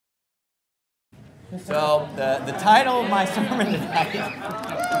So the title of my sermon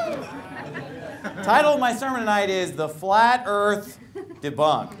tonight is "The Flat Earth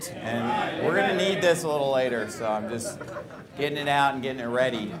Debunked," and we're going to need this a little later. So I'm just getting it out and getting it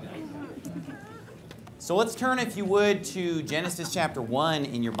ready. So let's turn, if you would, to Genesis chapter 1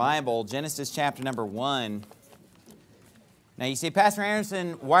 in your Bible. Genesis chapter number 1. Now you say, Pastor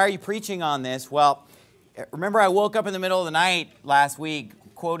Anderson, why are you preaching on this? Well, remember I woke up in the middle of the night last week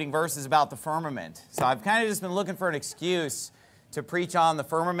quoting verses about the firmament. So I've kind of just been looking for an excuse to preach on the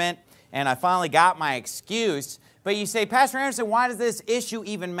firmament, and I finally got my excuse. But you say, Pastor Anderson, why does this issue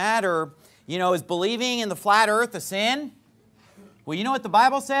even matter? You know, is believing in the flat earth a sin? Well, you know what the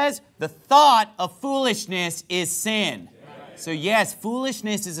Bible says? The thought of foolishness is sin. So yes,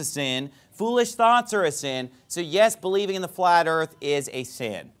 foolishness is a sin. Foolish thoughts are a sin. So yes, believing in the flat earth is a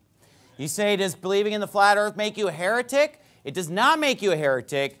sin. You say, does believing in the flat earth make you a heretic? It does not make you a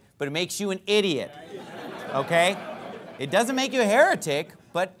heretic, but it makes you an idiot. Okay? It doesn't make you a heretic,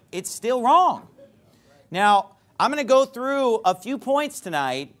 but it's still wrong. Now, I'm going to go through a few points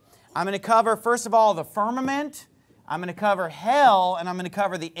tonight. I'm going to cover, first of all, the firmament. I'm going to cover hell, and I'm going to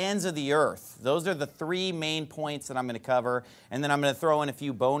cover the ends of the earth. Those are the three main points that I'm going to cover, and then I'm going to throw in a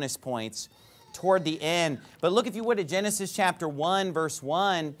few bonus points toward the end. But look, if you would, at Genesis chapter 1, verse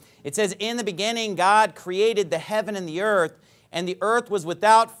 1. It says, in the beginning, God created the heaven and the earth was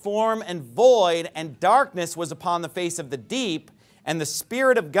without form and void, and darkness was upon the face of the deep, and the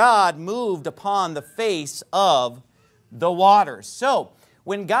Spirit of God moved upon the face of the waters. So,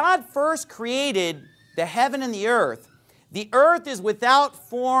 when God first created the heaven and the earth is without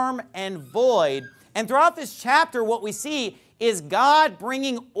form and void. And throughout this chapter, what we see is God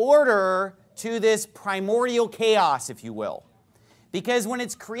bringing order to this primordial chaos, if you will. Because when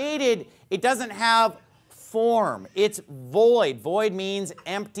it's created, it doesn't have form. It's void. Void means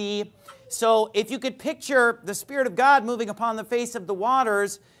empty. So if you could picture the Spirit of God moving upon the face of the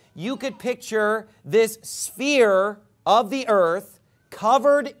waters, you could picture this sphere of the earth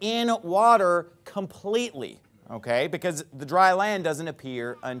covered in water completely, okay? Because the dry land doesn't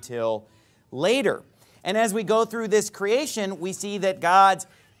appear until later. And as we go through this creation, we see that God's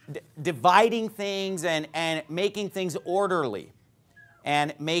dividing things and making things orderly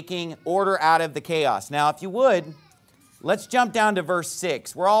and making order out of the chaos. Now, if you would, let's jump down to verse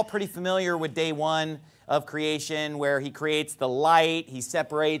 6. We're all pretty familiar with day 1 of creation, where He creates the light. He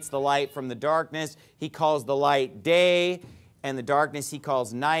separates the light from the darkness. He calls the light day, and the darkness He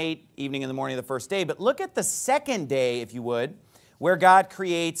calls night, evening and the morning of the first day. But look at the second day, if you would, where God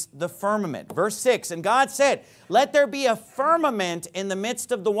creates the firmament. Verse 6, and God said, let there be a firmament in the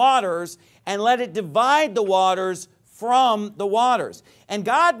midst of the waters, and let it divide the waters from the waters. And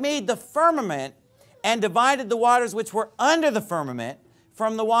God made the firmament and divided the waters which were under the firmament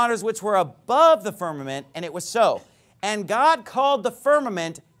from the waters which were above the firmament, and it was so. And God called the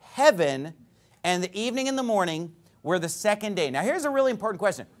firmament heaven, and the evening and the morning were the second day. Now here's a really important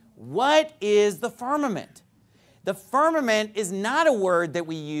question. What is the firmament? The firmament is not a word that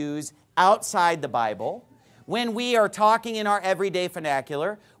we use outside the Bible. When we are talking in our everyday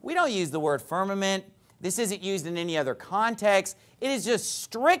vernacular, we don't use the word firmament. This isn't used in any other context. It is just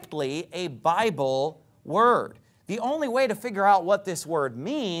strictly a Bible word. The only way to figure out what this word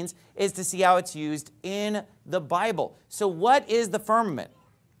means is to see how it's used in the Bible. So what is the firmament?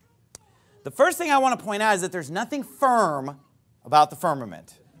 The first thing I want to point out is that there's nothing firm about the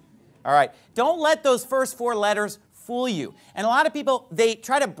firmament. All right, don't let those first 4 letters fool you. And a lot of people, they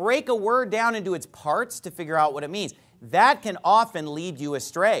try to break a word down into its parts to figure out what it means. That can often lead you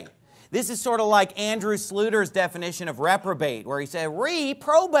astray. This is sort of like Andrew Sluter's definition of reprobate, where he said,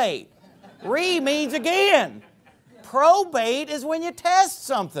 reprobate. Re means again. Probate is when you test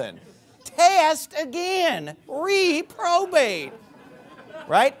something. Test again. Reprobate.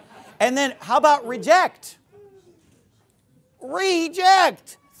 Right? And then how about reject?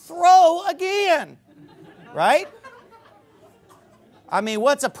 Reject. Throw again. Right? I mean,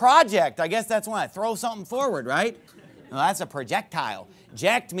 what's a project? I guess that's when I throw something forward, right? No, that's a projectile.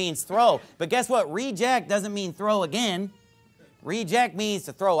 Ject means throw. But guess what? Reject doesn't mean throw again. Reject means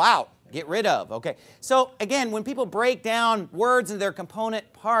to throw out, get rid of. Okay. So again, when people break down words into their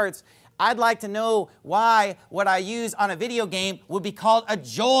component parts, I'd like to know why what I use on a video game would be called a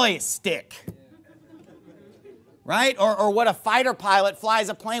joystick. Right? Or what a fighter pilot flies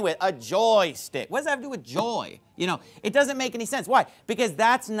a plane with, a joystick. What does that have to do with joy? You know, it doesn't make any sense. Why? Because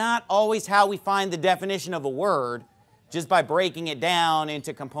that's not always how we find the definition of a word just by breaking it down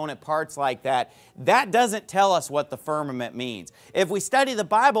into component parts like that. That doesn't tell us what the firmament means. If we study the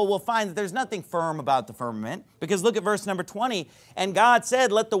Bible, we'll find that there's nothing firm about the firmament, because look at verse number 20. And God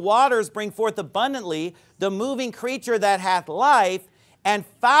said, let the waters bring forth abundantly the moving creature that hath life, and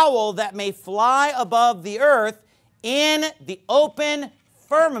fowl that may fly above the earth in the open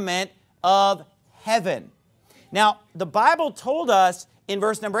firmament of heaven. Now, the Bible told us in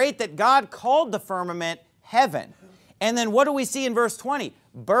verse number 8 that God called the firmament heaven. And then what do we see in verse 20?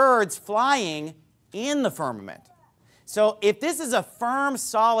 Birds flying in the firmament. So if this is a firm,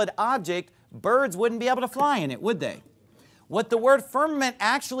 solid object, birds wouldn't be able to fly in it, would they? What the word firmament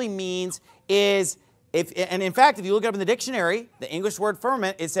actually means is, and in fact, if you look it up in the dictionary, the English word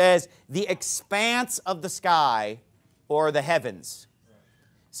firmament, it says the expanse of the sky or the heavens.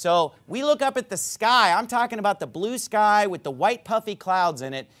 So we look up at the sky. I'm talking about the blue sky with the white puffy clouds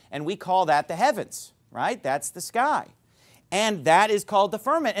in it, and we call that the heavens, right? That's the sky. And that is called the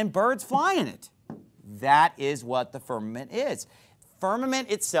firmament, and birds fly in it. That is what the firmament is.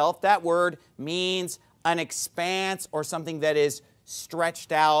 Firmament itself, that word means an expanse or something that is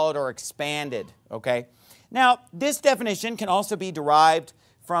stretched out or expanded, okay? Now, this definition can also be derived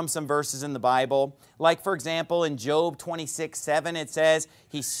from some verses in the Bible. Like, for example, in Job 26:7, it says,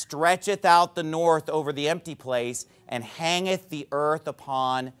 He stretcheth out the north over the empty place, and hangeth the earth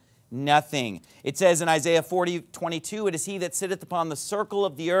upon nothing. It says in Isaiah 40:22, It is He that sitteth upon the circle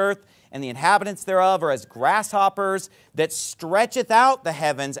of the earth, and the inhabitants thereof are as grasshoppers, that stretcheth out the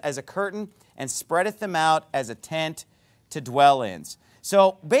heavens as a curtain, and spreadeth them out as a tent to dwell in.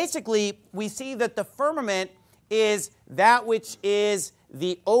 So basically, we see that the firmament is that which is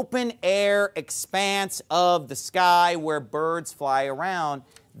the open air expanse of the sky where birds fly around.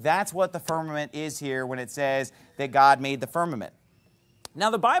 That's what the firmament is here when it says that God made the firmament. Now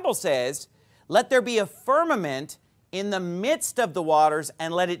the Bible says, let there be a firmament in the midst of the waters,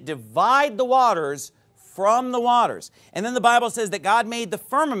 and let it divide the waters from the waters. And then the Bible says that God made the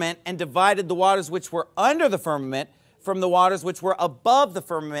firmament and divided the waters which were under the firmament from the waters which were above the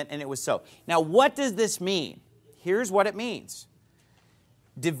firmament, and it was so. Now what does this mean? Here's what it means.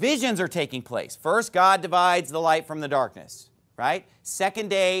 Divisions are taking place. First, God divides the light from the darkness, right? Second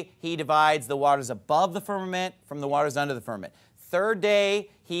day, He divides the waters above the firmament from the waters under the firmament. Third day,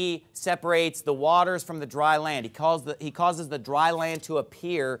 He separates the waters from the dry land. He causes the dry land to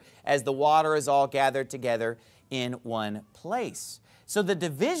appear as the water is all gathered together in one place. So the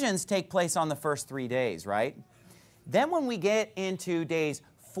divisions take place on the first 3 days, right? Then when we get into days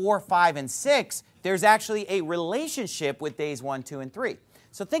 4, 5, and 6, there's actually a relationship with days 1, 2, and 3.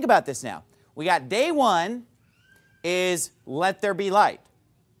 So think about this now. We got day 1 is let there be light.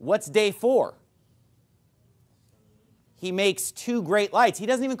 What's day 4? He makes 2 great lights. He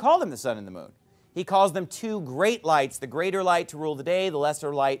doesn't even call them the sun and the moon. He calls them 2 great lights, the greater light to rule the day, the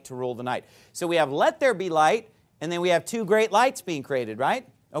lesser light to rule the night. So we have let there be light, and then we have 2 great lights being created, right?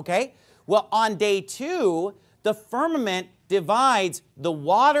 Okay. Well, on day 2, the firmament divides the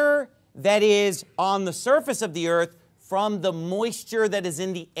water that is on the surface of the earth from the moisture that is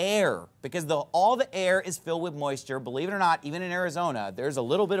in the air, because all the air is filled with moisture. Believe it or not, even in Arizona, there's a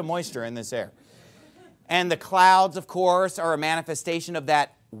little bit of moisture in this air. And the clouds, of course, are a manifestation of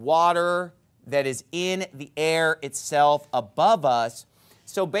that water that is in the air itself above us.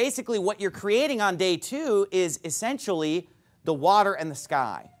 So basically what you're creating on day 2 is essentially the water and the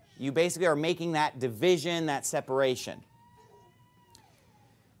sky. You basically are making that division, that separation.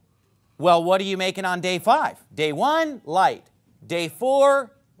 Well, what are you making on day 5? Day 1, light. Day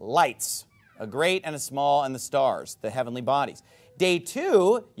 4, lights. A great and a small and the stars, the heavenly bodies. Day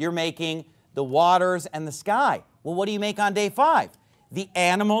 2, you're making the waters and the sky. Well, what do you make on day 5? The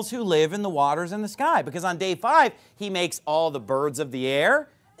animals who live in the waters and the sky. Because on day 5, He makes all the birds of the air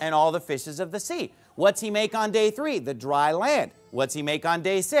and all the fishes of the sea. What's He make on day 3? The dry land. What's He make on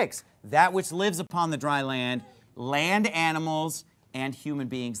day 6? That which lives upon the dry land, land animals, and human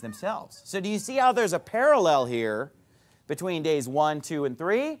beings themselves. So do you see how there's a parallel here between days 1, 2, and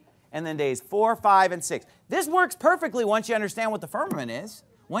 3, and then days 4, 5, and 6? This works perfectly once you understand what the firmament is.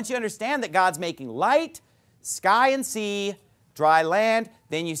 Once you understand that God's making light, sky and sea, dry land,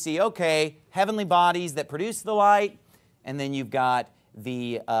 then you see, okay, heavenly bodies that produce the light, and then you've got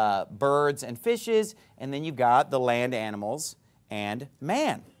the birds and fishes, and then you've got the land animals and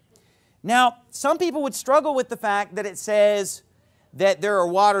man. Now, some people would struggle with the fact that it says that there are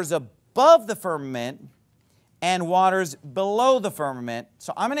waters above the firmament and waters below the firmament.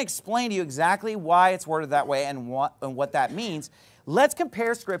 So I'm going to explain to you exactly why it's worded that way and what that means. Let's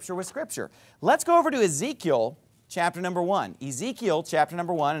compare Scripture with Scripture. Let's go over to Ezekiel chapter number 1. Ezekiel chapter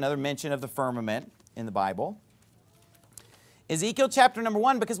number 1, another mention of the firmament in the Bible. Ezekiel chapter number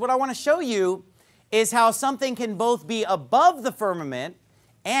 1, because what I want to show you is how something can both be above the firmament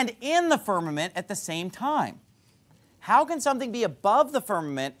and in the firmament at the same time. How can something be above the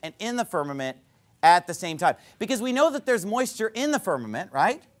firmament and in the firmament at the same time? Because we know that there's moisture in the firmament,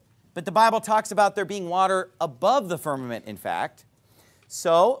 right? But the Bible talks about there being water above the firmament, in fact.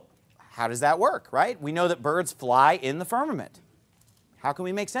 So how does that work, right? We know that birds fly in the firmament. How can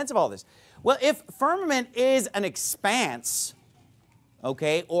we make sense of all this? Well, if firmament is an expanse,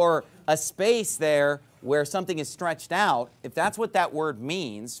 okay, or a space there where something is stretched out, if that's what that word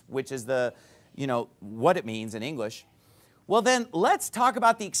means, which is the, what it means in English, well then let's talk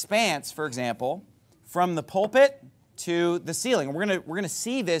about the expanse, for example, from the pulpit to the ceiling. We're gonna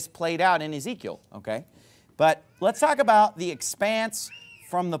see this played out in Ezekiel, okay? But let's talk about the expanse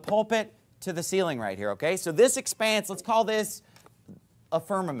from the pulpit to the ceiling right here, okay? So this expanse, let's call this a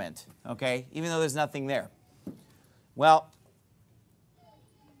firmament, okay? Even though there's nothing there. Well,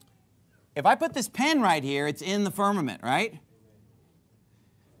 if I put this pen right here, it's in the firmament, right?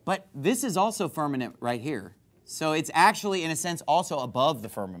 But this is also firmament right here. So it's actually, in a sense, also above the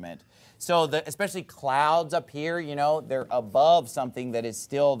firmament. So especially clouds up here, they're above something that is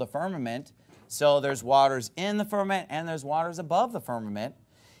still the firmament. So there's waters in the firmament and there's waters above the firmament.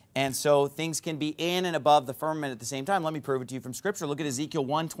 And so things can be in and above the firmament at the same time. Let me prove it to you from Scripture. Look at Ezekiel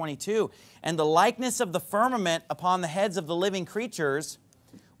 1:22. And the likeness of the firmament upon the heads of the living creatures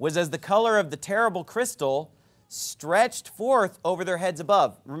was as the color of the terrible crystal stretched forth over their heads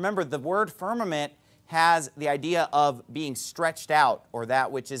above. Remember, the word firmament has the idea of being stretched out, or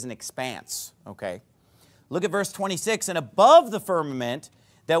that which is an expanse, okay? Look at verse 26. And above the firmament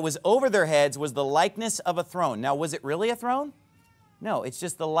that was over their heads was the likeness of a throne. Now, was it really a throne? No, it's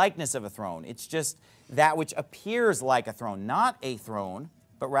just the likeness of a throne. It's just that which appears like a throne, not a throne,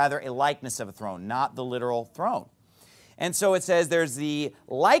 but rather a likeness of a throne, not the literal throne. And so it says there's the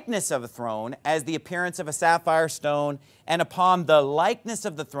likeness of a throne as the appearance of a sapphire stone, and upon the likeness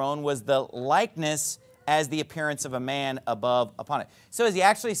of the throne was the likeness as the appearance of a man above upon it. So is he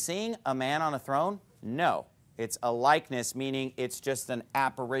actually seeing a man on a throne? No. It's a likeness, meaning it's just an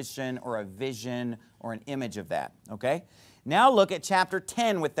apparition or a vision or an image of that, okay? Now look at chapter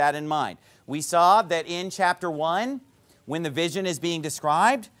 10 with that in mind. We saw that in chapter 1, when the vision is being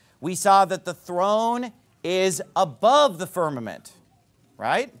described, we saw that the throne is above the firmament,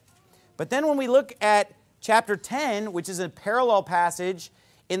 right? But then when we look at chapter 10, which is a parallel passage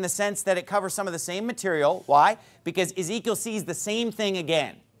in the sense that it covers some of the same material. Why? Because Ezekiel sees the same thing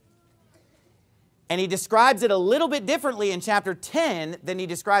again. And he describes it a little bit differently in chapter 10 than he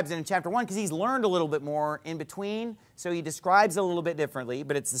describes it in chapter 1 because he's learned a little bit more in between. So he describes it a little bit differently,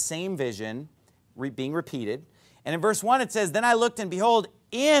 but it's the same vision being repeated. And in verse 1 it says, Then I looked, and behold,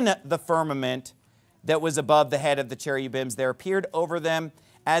 in the firmament that was above the head of the cherubims, there appeared over them,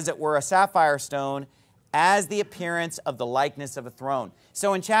 as it were, a sapphire stone, as the appearance of the likeness of a throne.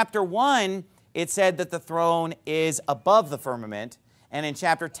 So in chapter 1, it said that the throne is above the firmament. And in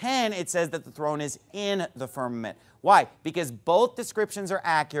chapter 10, it says that the throne is in the firmament. Why? Because both descriptions are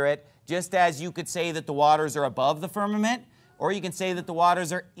accurate, just as you could say that the waters are above the firmament, or you can say that the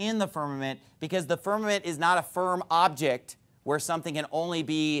waters are in the firmament, because the firmament is not a firm object where something can only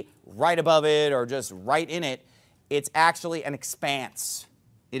be right above it or just right in it. It's actually an expanse.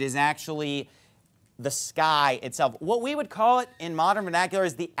 It is actually the sky itself. What we would call it in modern vernacular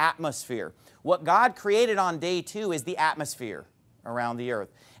is the atmosphere. What God created on day 2 is the atmosphere around the earth.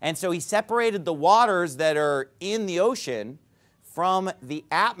 And so he separated the waters that are in the ocean from the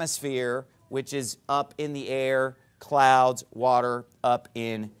atmosphere, which is up in the air, clouds, water up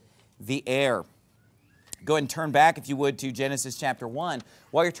in the air. Go ahead and turn back, if you would, to Genesis chapter 1.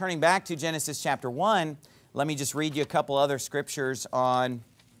 While you're turning back to Genesis chapter 1, let me just read you a couple other scriptures on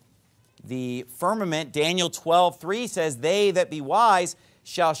the firmament. Daniel 12:3 says, They that be wise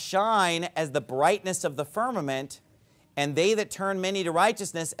shall shine as the brightness of the firmament, and they that turn many to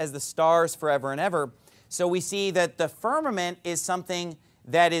righteousness as the stars forever and ever. So we see that the firmament is something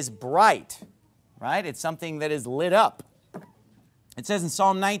that is bright, right? It's something that is lit up. It says in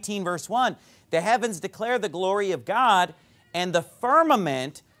Psalm 19, verse 1, The heavens declare the glory of God, and the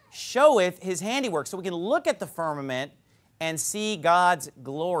firmament showeth his handiwork. So we can look at the firmament and see God's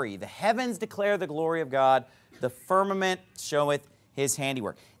glory. The heavens declare the glory of God. The firmament showeth his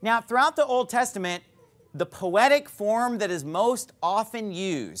handiwork. Now, throughout the Old Testament, the poetic form that is most often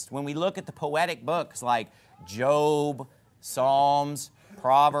used when we look at the poetic books like Job, Psalms,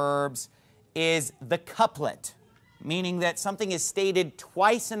 Proverbs, is the couplet, meaning that something is stated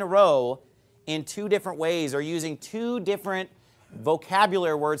twice in a row in two different ways or using two different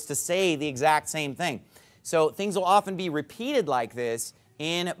vocabulary words to say the exact same thing. So things will often be repeated like this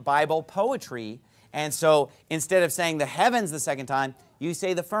in Bible poetry. And so instead of saying the heavens the second time, you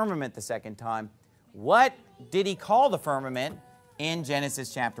say the firmament the second time. What did he call the firmament in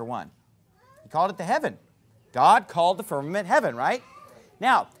Genesis chapter 1? He called it the heaven. God called the firmament heaven, right?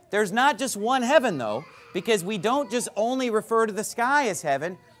 Now, there's not just one heaven, though, because we don't just only refer to the sky as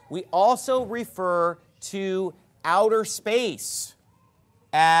heaven. We also refer to outer space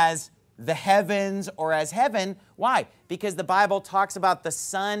as the heavens or as heaven. Why? Because the Bible talks about the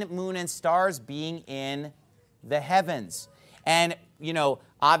sun, moon, and stars being in the heavens. And, you know,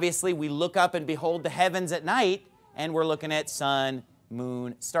 obviously we look up and behold the heavens at night, and we're looking at sun,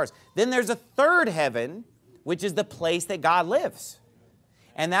 moon, stars. Then there's a third heaven, which is the place that God lives.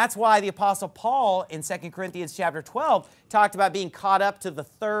 And that's why the Apostle Paul in 2 Corinthians chapter 12 talked about being caught up to the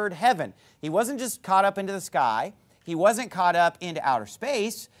third heaven. He wasn't just caught up into the sky. He wasn't caught up into outer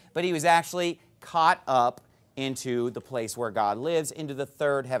space, but he was actually caught up into the place where God lives, into the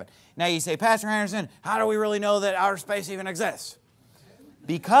third heaven. Now you say, Pastor Anderson, how do we really know that outer space even exists?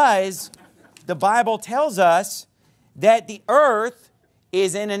 Because the Bible tells us that the earth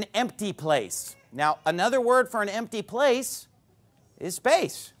is in an empty place. Now, another word for an empty place is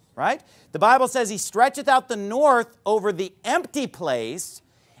space, right? The Bible says he stretcheth out the north over the empty place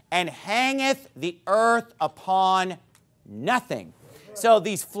and hangeth the earth upon nothing. So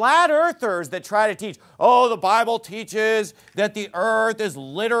these flat earthers that try to teach, oh, the Bible teaches that the earth is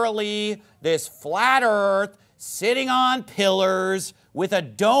literally this flat earth sitting on pillars with a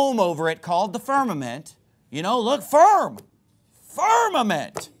dome over it called the firmament. You know, look,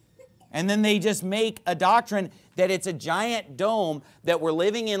 firmament. And then they just make a doctrine that it's a giant dome that we're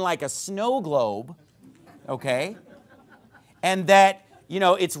living in like a snow globe, okay? And that, you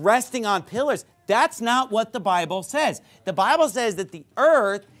know, it's resting on pillars. That's not what the Bible says. The Bible says that the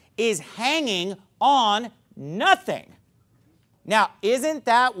earth is hanging on nothing. Now, isn't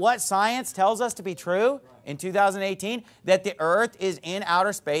that what science tells us to be true in 2018? That the earth is in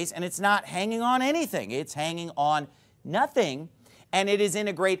outer space and it's not hanging on anything. It's hanging on nothing, and it is in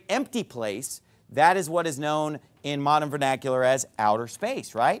a great empty place. That is what is known in modern vernacular as outer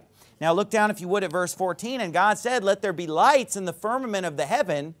space, right? Now look down, if you would, at verse 14. And God said, let there be lights in the firmament of the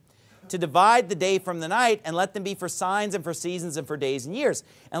heaven to divide the day from the night, and let them be for signs and for seasons and for days and years.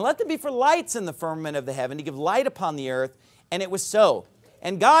 And let them be for lights in the firmament of the heaven to give light upon the earth. And it was so.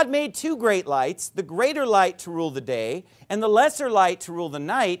 And God made two great lights, the greater light to rule the day, and the lesser light to rule the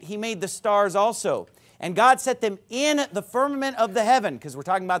night. He made the stars also. And God set them in the firmament of the heaven, because we're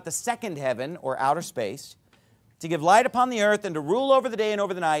talking about the second heaven, or outer space, to give light upon the earth, and to rule over the day and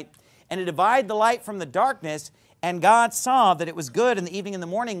over the night, and to divide the light from the darkness. And God saw that it was good, and the evening and the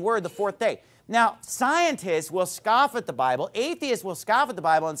morning were the fourth day. Now, scientists will scoff at the Bible. Atheists will scoff at the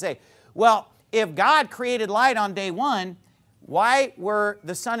Bible and say, well, if God created light on day one, why were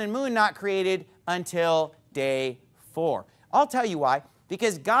the sun and moon not created until day 4? I'll tell you why.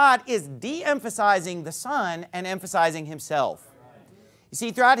 Because God is de-emphasizing the sun and emphasizing himself. You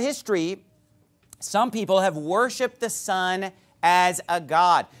see, throughout history, some people have worshiped the sun as a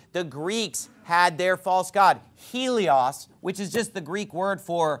god. The Greeks had their false god, Helios, which is just the Greek word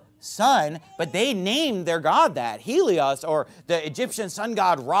for sun, but they named their god that, Helios, or the Egyptian sun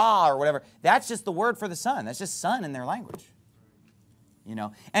god Ra, or whatever. That's just the word for the sun. That's just sun in their language. You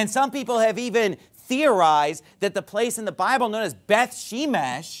know, and some people have even theorized that the place in the Bible known as Beth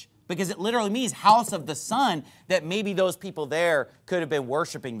Shemesh, because it literally means house of the sun, that maybe those people there could have been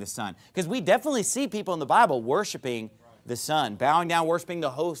worshiping the sun. Because we definitely see people in the Bible worshiping the sun, bowing down, worshiping the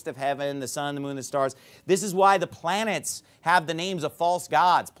host of heaven, the sun, the moon, the stars. This is why the planets have the names of false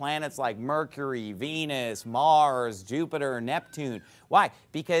gods. Planets like Mercury, Venus, Mars, Jupiter, Neptune. Why?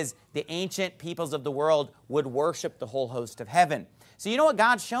 Because the ancient peoples of the world would worship the whole host of heaven. So you know what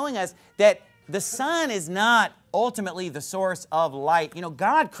God's showing us? That the sun is not ultimately the source of light. You know,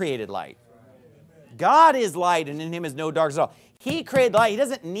 God created light. God is light, and in him is no darkness at all. He created light. He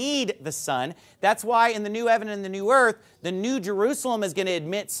doesn't need the sun. That's why in the new heaven and the new earth, the new Jerusalem is going to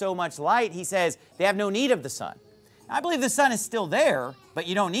emit so much light. He says they have no need of the sun. I believe the sun is still there, but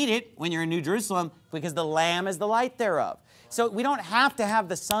you don't need it when you're in New Jerusalem because the Lamb is the light thereof. So we don't have to have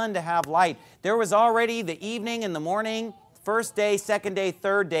the sun to have light. There was already the evening and the morning, first day, second day,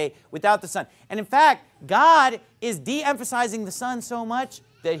 third day, without the sun. And in fact, God is de-emphasizing the sun so much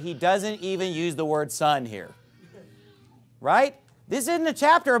that he doesn't even use the word sun here. Right? This isn't a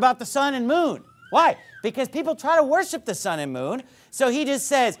chapter about the sun and moon. Why? Because people try to worship the sun and moon. So he just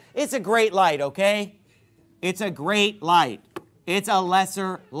says, it's a great light, okay? It's a great light. It's a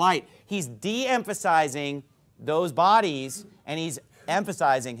lesser light. He's de-emphasizing those bodies, and he's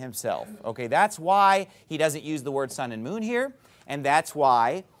emphasizing himself. Okay, that's why he doesn't use the word sun and moon here, and that's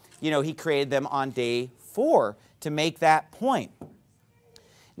why, he created them on day 4 to make that point.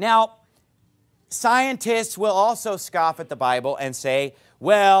 Now, scientists will also scoff at the Bible and say,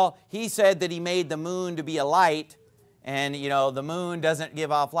 well, he said that he made the moon to be a light, and, the moon doesn't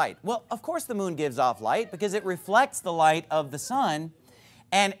give off light. Well, of course the moon gives off light because it reflects the light of the sun,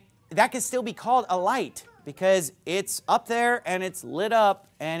 and that can still be called a light because it's up there and it's lit up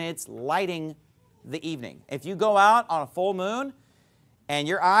and it's lighting the evening. If you go out on a full moon and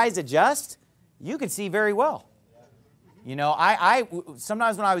your eyes adjust, you can see very well. I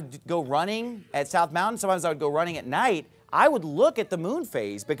sometimes when I would go running at South Mountain, sometimes I would go running at night, I would look at the moon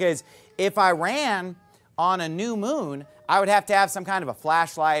phase because if I ran on a new moon, I would have to have some kind of a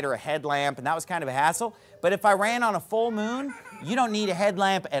flashlight or a headlamp, and that was kind of a hassle. But if I ran on a full moon, you don't need a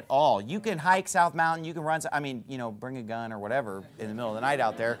headlamp at all. You can hike South Mountain, you can run, bring a gun or whatever in the middle of the night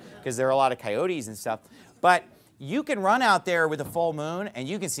out there because there are a lot of coyotes and stuff. But you can run out there with a full moon and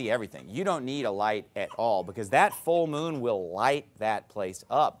you can see everything. You don't need a light at all because that full moon will light that place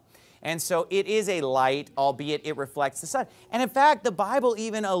up. And so it is a light, albeit it reflects the sun. And in fact, the Bible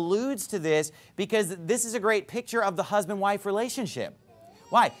even alludes to this because this is a great picture of the husband-wife relationship.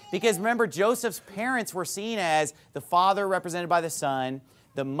 Why? Because remember, Joseph's parents were seen as the father represented by the sun,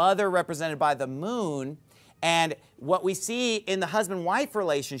 the mother represented by the moon. And what we see in the husband-wife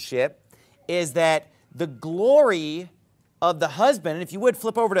relationship is that the glory of the husband, and if you would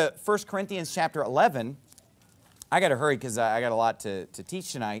flip over to 1 Corinthians chapter 11, I got to hurry because I got a lot to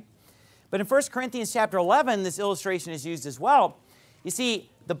teach tonight. But in 1 Corinthians chapter 11, this illustration is used as well. You see,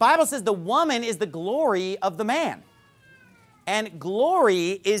 the Bible says the woman is the glory of the man. And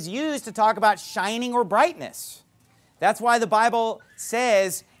glory is used to talk about shining or brightness. That's why the Bible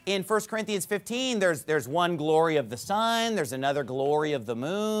says in 1 Corinthians 15, there's one glory of the sun, there's another glory of the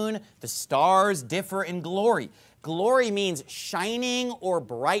moon. The stars differ in glory. Glory means shining or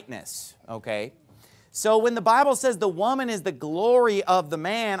brightness, okay? So when the Bible says the woman is the glory of the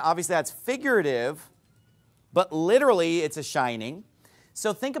man, obviously that's figurative, but literally it's a shining.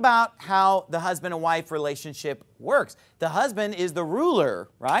 So think about how the husband and wife relationship works. The husband is the ruler,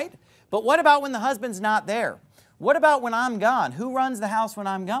 right? But what about when the husband's not there? What about when I'm gone? Who runs the house when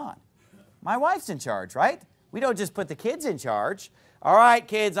I'm gone? My wife's in charge, right? We don't just put the kids in charge. All right,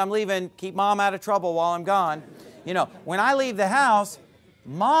 kids, I'm leaving. Keep mom out of trouble while I'm gone. When I leave the house,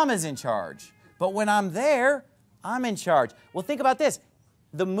 mom is in charge. But when I'm there, I'm in charge. Well, think about this.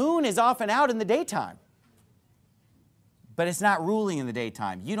 The moon is often out in the daytime. But it's not ruling in the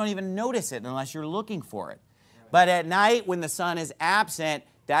daytime. You don't even notice it unless you're looking for it. But at night, when the sun is absent,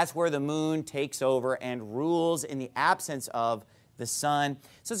 that's where the moon takes over and rules in the absence of the sun.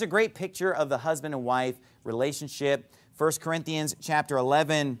 So it's a great picture of the husband and wife relationship. 1 Corinthians chapter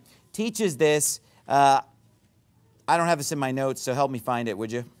 11 teaches this. I don't have this in my notes, so help me find it,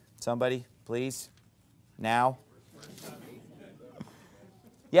 would you? Somebody, please. Now.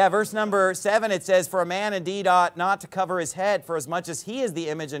 Yeah, verse number 7, it says, "For a man indeed ought not to cover his head, for as much as he is the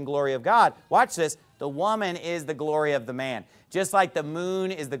image and glory of God." Watch this. The woman is the glory of the man. Just like the moon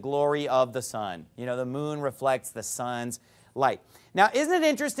is the glory of the sun. The moon reflects the sun's light. Now, isn't it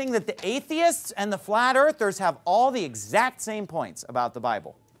interesting that the atheists and the flat earthers have all the exact same points about the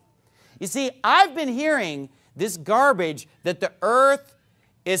Bible? You see, I've been hearing this garbage that the earth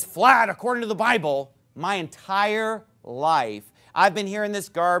is flat according to the Bible my entire life. I've been hearing this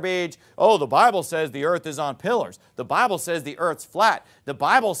garbage. Oh, the Bible says the earth is on pillars. The Bible says the earth's flat. The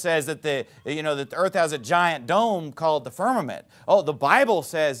Bible says that that the earth has a giant dome called the firmament. Oh, the Bible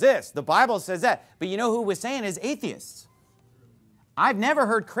says this. The Bible says that. But you know who was saying is atheists. I've never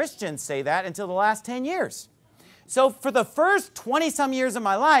heard Christians say that until the last 10 years. So for the first 20-some years of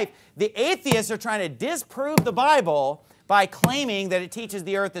my life, the atheists are trying to disprove the Bible by claiming that it teaches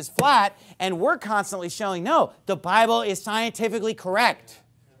the earth is flat, and we're constantly showing, no, the Bible is scientifically correct.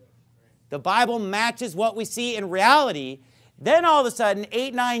 The Bible matches what we see in reality. Then all of a sudden,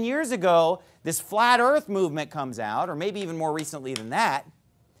 8, 9 years ago, this flat earth movement comes out, or maybe even more recently than that,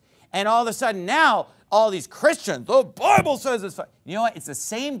 and all of a sudden now, all these Christians, the Bible says it's flat. You know what? It's the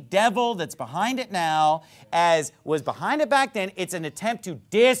same devil that's behind it now as was behind it back then. It's an attempt to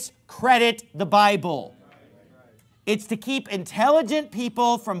discredit the Bible. It's to keep intelligent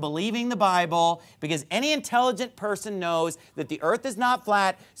people from believing the Bible, because any intelligent person knows that the earth is not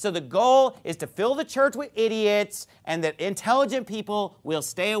flat. So the goal is to fill the church with idiots, and that intelligent people will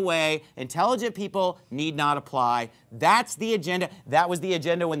stay away. Intelligent people need not apply. That's the agenda. That was the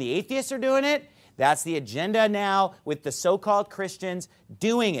agenda when the atheists are doing it. That's the agenda now with the so-called Christians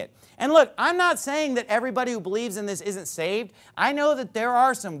doing it. And look, I'm not saying that everybody who believes in this isn't saved. I know that there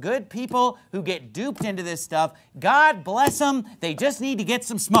are some good people who get duped into this stuff. God bless them. They just need to get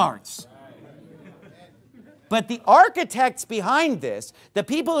some smarts. But the architects behind this, the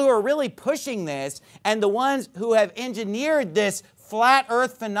people who are really pushing this, and the ones who have engineered this flat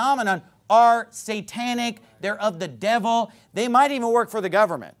earth phenomenon are satanic. They're of the devil. They might even work for the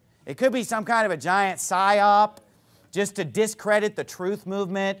government. It could be some kind of a giant psyop just to discredit the truth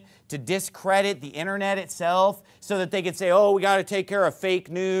movement, to discredit the internet itself, so that they could say, oh, we got to take care of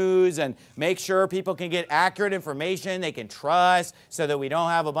fake news and make sure people can get accurate information they can trust so that we don't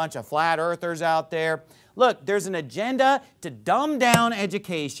have a bunch of flat earthers out there. Look, there's an agenda to dumb down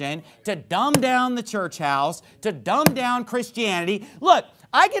education, to dumb down the church house, to dumb down Christianity. Look,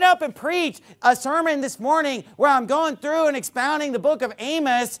 I get up and preach a sermon this morning where I'm going through and expounding the book of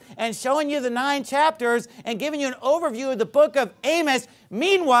Amos and showing you the 9 chapters and giving you an overview of the book of Amos.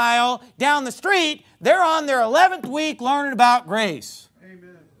 Meanwhile, down the street, they're on their 11th week learning about grace.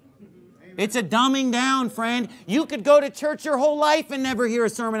 Amen. It's a dumbing down, friend. You could go to church your whole life and never hear a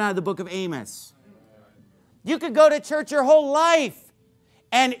sermon out of the book of Amos. You could go to church your whole life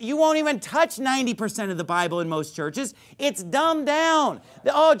and you won't even touch 90% of the Bible in most churches. It's dumbed down.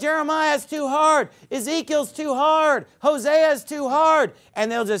 Oh, Jeremiah's too hard. Ezekiel's too hard. Hosea's too hard.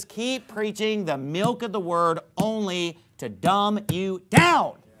 And they'll just keep preaching the milk of the word only to dumb you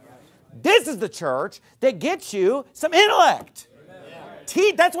down. This is the church that gets you some intellect.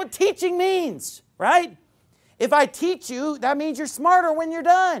 That's what teaching means, right? If I teach you, that means you're smarter when you're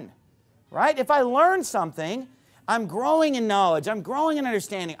done. Right? If I learn something, I'm growing in knowledge, I'm growing in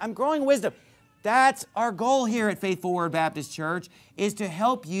understanding, I'm growing in wisdom. That's our goal here at Faithful Word Baptist Church, is to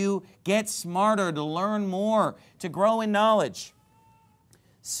help you get smarter, to learn more, to grow in knowledge.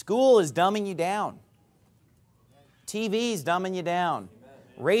 School is dumbing you down. TV is dumbing you down.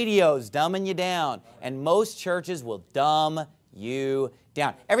 Radio is dumbing you down. And most churches will dumb you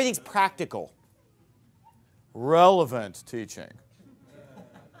down. Everything's practical. Relevant teaching.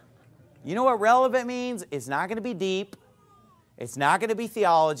 You know what relevant means? It's not going to be deep. It's not going to be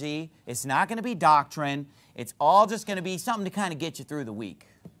theology. It's not going to be doctrine. It's all just going to be something to kind of get you through the week.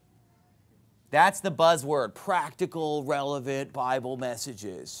 That's the buzzword, practical, relevant Bible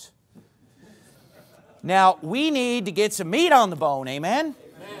messages. Now, we need to get some meat on the bone, amen?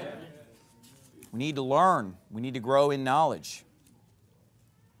 Amen. We need to learn. We need to grow in knowledge.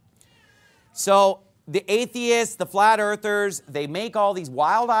 So, the atheists, the flat earthers, they make all these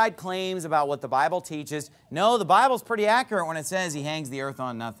wild-eyed claims about what the Bible teaches. No, the Bible's pretty accurate when it says He hangs the earth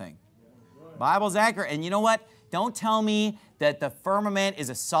on nothing. The Bible's accurate. And you know what? Don't tell me that the firmament is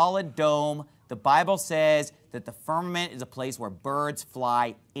a solid dome. The Bible says that the firmament is a place where birds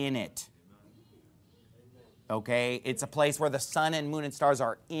fly in it. Okay? It's a place where the sun and moon and stars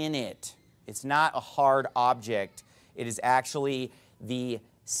are in it. It's not a hard object. It is actually the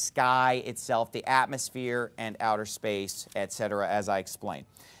sky itself, the atmosphere and outer space, etc., as I explained.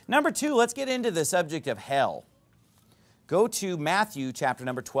 Number 2, let's get into the subject of hell. Go to Matthew chapter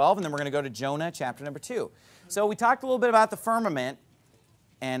number 12, and then we're going to go to Jonah chapter number 2. So we talked a little bit about the firmament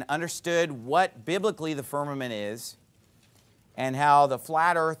and understood what biblically the firmament is and how the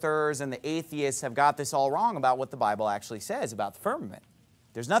flat earthers and the atheists have got this all wrong about what the Bible actually says about the firmament.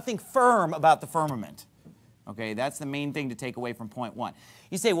 There's nothing firm about the firmament. Okay, that's the main thing to take away from point 1.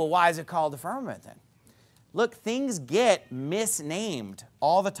 You say, well, why is it called the firmament then? Look, things get misnamed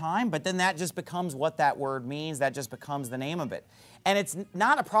all the time, but then that just becomes what that word means. That just becomes the name of it. And it's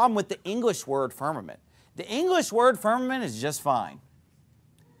not a problem with the English word firmament. The English word firmament is just fine.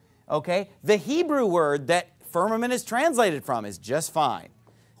 Okay? The Hebrew word that firmament is translated from is just fine.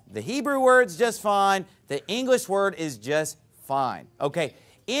 The Hebrew word's just fine. The English word is just fine. Okay?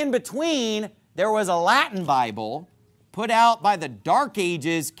 In between, there was a Latin Bible put out by the Dark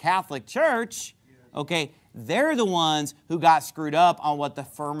Ages Catholic Church. Okay, they're the ones who got screwed up on what the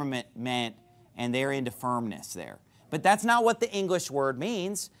firmament meant, and they're into firmness there. But that's not what the English word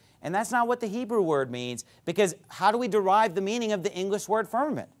means, and that's not what the Hebrew word means, because how do we derive the meaning of the English word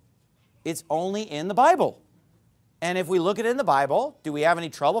firmament? It's only in the Bible. And if we look at it in the Bible, do we have any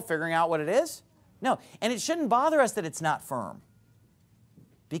trouble figuring out what it is? No. And it shouldn't bother us that it's not firm,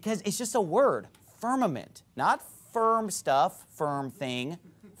 because it's just a word, firmament. Not firm stuff, firm thing,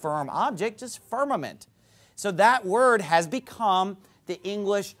 firm object, just firmament. So that word has become the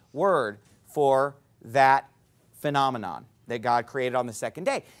English word for that phenomenon that God created on the second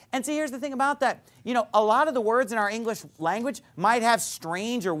day. And see, here's the thing about that. You know, a lot of the words in our English language might have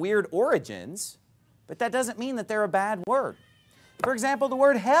strange or weird origins, but that doesn't mean that they're a bad word. For example, the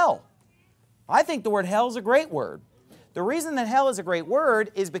word hell. I think the word hell is a great word. The reason that hell is a great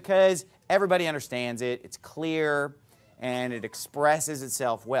word is because everybody understands it, it's clear, and it expresses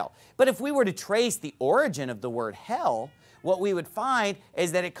itself well. But if we were to trace the origin of the word hell, what we would find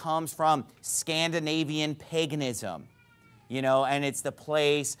is that it comes from Scandinavian paganism. You know, and it's the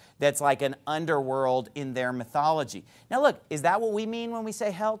place that's like an underworld in their mythology. Now look, is that what we mean when we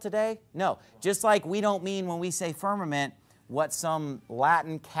say hell today? No. Just like we don't mean when we say firmament what some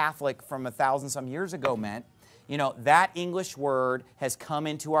Latin Catholic from 1,000-some years ago meant. You know, that English word has come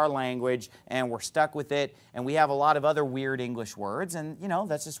into our language and we're stuck with it, and we have a lot of other weird English words, and you know,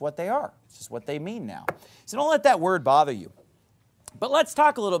 that's just what they are. It's just what they mean now. So don't let that word bother you. But let's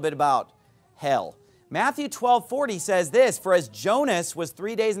talk a little bit about hell. Matthew 12:40 says this, "For as Jonas was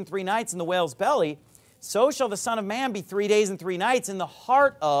 3 days and 3 nights in the whale's belly, so shall the Son of Man be 3 days and 3 nights in the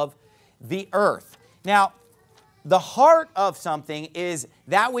heart of the earth." Now, the heart of something is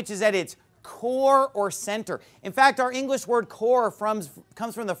that which is at its core or center. In fact, our English word core comes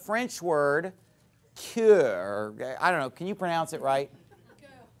from the French word cœur. I don't know, can you pronounce it right?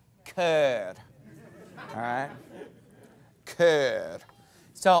 Cœur. All right? Cœur.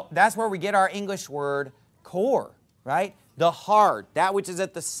 So that's where we get our English word core, right? The heart, that which is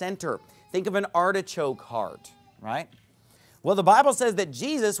at the center. Think of an artichoke heart, right? Well, the Bible says that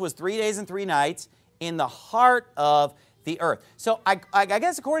Jesus was 3 days and 3 nights in the heart of the earth. So I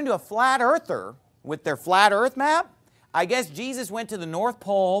guess according to a flat earther with their flat earth map, I guess Jesus went to the North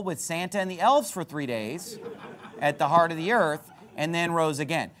Pole with Santa and the elves for 3 days at the heart of the earth and then rose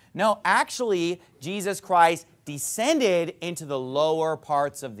again. No, actually, Jesus Christ descended into the lower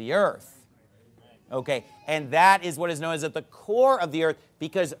parts of the earth. Okay, and that is what is known as at the core of the earth,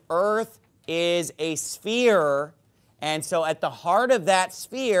 because earth is a sphere, and so at the heart of that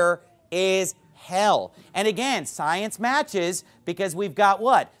sphere is hell. And again, science matches, because we've got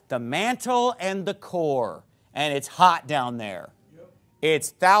what? The mantle and the core, and it's hot down there.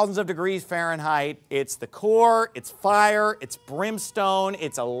 It's thousands of degrees Fahrenheit. It's the core, it's fire, it's brimstone,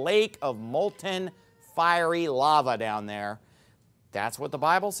 it's a lake of molten fiery lava down there. That's what the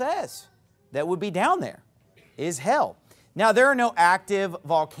Bible says. That would be down there, is hell. Now, there are no active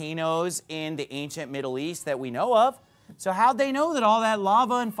volcanoes in the ancient Middle East that we know of. So how'd they know that all that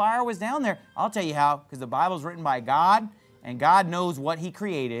lava and fire was down there? I'll tell you how, because the Bible's written by God, and God knows what He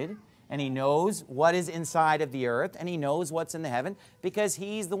created, and He knows what is inside of the earth, and He knows what's in the heaven, because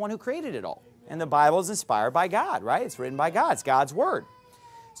He's the one who created it all. And the Bible is inspired by God, right? It's written by God. It's God's Word.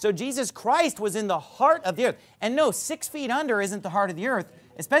 So Jesus Christ was in the heart of the earth. And no, 6 feet under isn't the heart of the earth,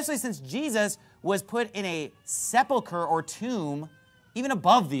 especially since Jesus was put in a sepulcher or tomb even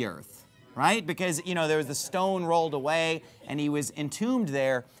above the earth, right? Because, you know, there was the stone rolled away and He was entombed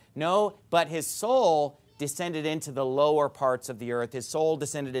there. No, but His soul descended into the lower parts of the earth. His soul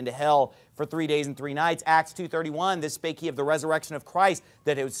descended into hell for 3 days and 3 nights. Acts 2:31, this spake He of the resurrection of Christ,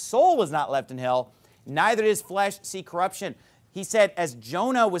 that His soul was not left in hell, neither did His flesh see corruption. He said, as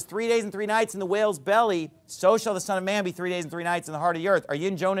Jonah was 3 days and 3 nights in the whale's belly, so shall the Son of Man be 3 days and 3 nights in the heart of the earth. Are you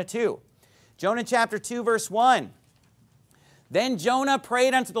in Jonah 2? Jonah chapter 2, verse 1. Then Jonah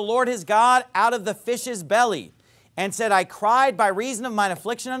prayed unto the Lord his God out of the fish's belly, and said, I cried by reason of mine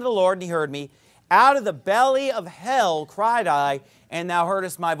affliction unto the Lord, and He heard me. Out of the belly of hell cried I, and thou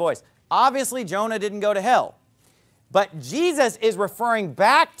heardest my voice. Obviously, Jonah didn't go to hell. But Jesus is referring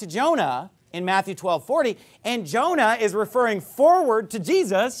back to Jonah in Matthew 12:40, and Jonah is referring forward to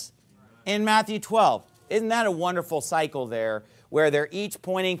Jesus in Matthew 12. Isn't that a wonderful cycle there, where they're each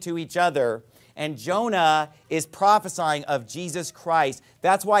pointing to each other, and Jonah is prophesying of Jesus Christ.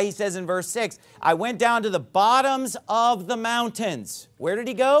 That's why he says in verse 6, I went down to the bottoms of the mountains. Where did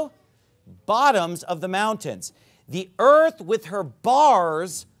he go? Bottoms of the mountains. The earth with her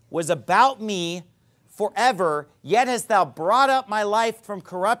bars was about me forever, yet hast thou brought up my life from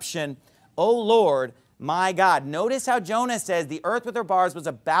corruption, O Lord, my God. Notice how Jonah says the earth with her bars was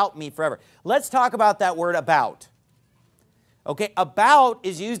about me forever. Let's talk about that word about. Okay, about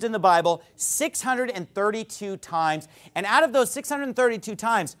is used in the Bible 632 times. And out of those 632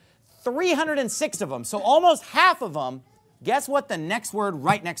 times, 306 of them, so almost half of them, guess what the next word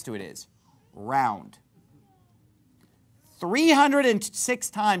right next to it is? Round. 306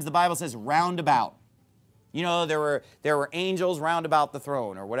 times the Bible says roundabout. You know, there were angels round about the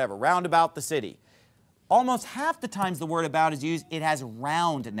throne or whatever, round about the city. Almost half the times the word about is used, it has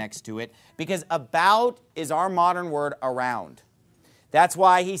round next to it, because about is our modern word around. That's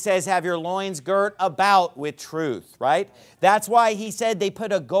why he says, have your loins girt about with truth, right? That's why he said they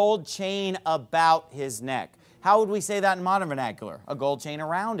put a gold chain about his neck. How would we say that in modern vernacular? A gold chain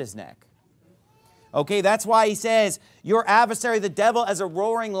around his neck. Okay, that's why he says, your adversary, the devil, as a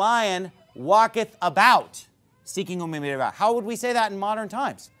roaring lion, walketh about. seeking whom he may devour. How would we say that in modern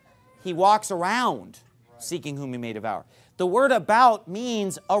times? He walks around seeking whom he may devour. The word about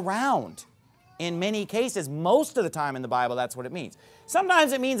means around. In many cases, most of the time in the Bible, that's what it means.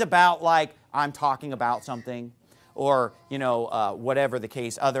 Sometimes it means about, like I'm talking about something, or, you know, whatever the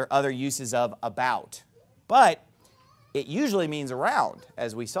case, other uses of about. But it usually means around,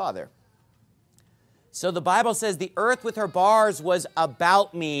 as we saw there. So the Bible says the earth with her bars was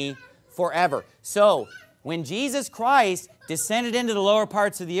about me forever. So when Jesus Christ descended into the lower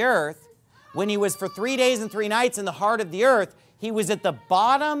parts of the earth, when he was for 3 days and 3 nights in the heart of the earth, he was at the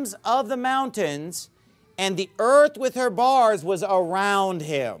bottoms of the mountains, and the earth with her bars was around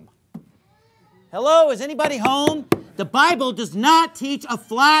him. Hello, is anybody home? The Bible does not teach a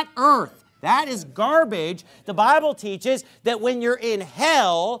flat earth. That is garbage. The Bible teaches that when you're in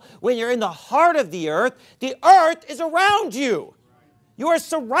hell, when you're in the heart of the earth is around you. You are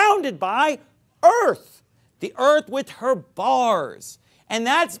surrounded by earth. The earth with her bars. And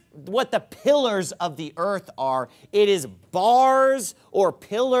that's what the pillars of the earth are. It is bars or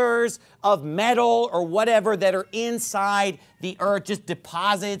pillars of metal or whatever that are inside the earth, just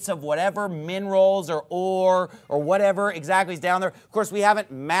deposits of whatever minerals or ore or whatever exactly is down there. Of course, we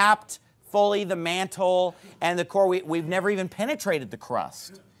haven't mapped fully the mantle and the core. We've never even penetrated the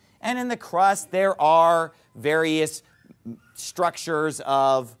crust. And in the crust, there are various structures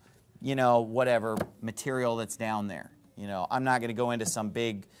of, you know, whatever material that's down there. You know, I'm not going to go into some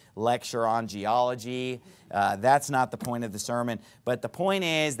big lecture on geology. That's not the point of the sermon. But the point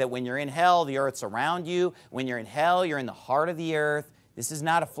is that when you're in hell, the earth's around you. When you're in hell, you're in the heart of the earth. This is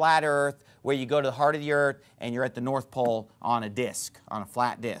not a flat earth where you go to the heart of the earth and you're at the North Pole on a disc, on a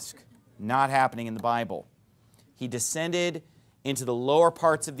flat disc. Not happening in the Bible. He descended into the lower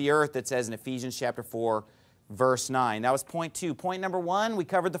parts of the earth, it says in Ephesians chapter 4, verse 9. That was point 2. Point number 1, we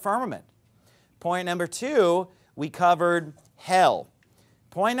covered the firmament. Point number 2, we covered hell.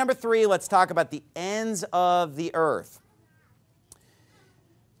 Point number 3, let's talk about the ends of the earth.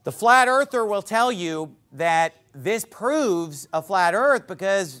 The flat earther will tell you that this proves a flat earth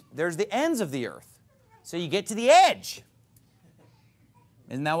because there's the ends of the earth. So you get to the edge.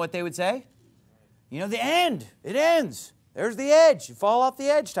 Isn't that what they would say? You know, the end. It ends. There's the edge. You fall off the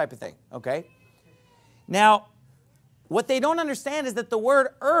edge type of thing. Okay? Now, what they don't understand is that the word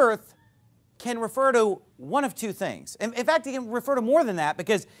earth can refer to one of two things. In fact, it can refer to more than that,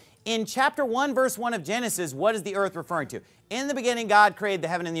 because in chapter 1, verse 1 of Genesis, what is the earth referring to? In the beginning, God created the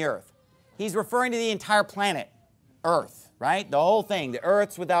heaven and the earth. He's referring to the entire planet, earth, right? The whole thing. The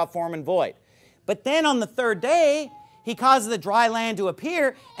earth's without form and void. But then on the third day, he causes the dry land to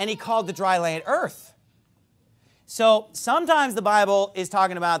appear, and he called the dry land earth. So sometimes the Bible is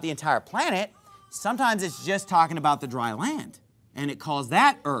talking about the entire planet. Sometimes it's just talking about the dry land, and it calls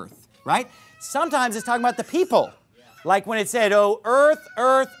that earth, right? Sometimes it's talking about the people. Like when it said, oh, earth,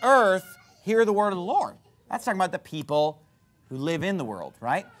 earth, earth, hear the word of the Lord. That's talking about the people who live in the world,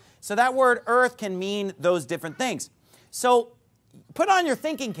 right? So that word earth can mean those different things. So put on your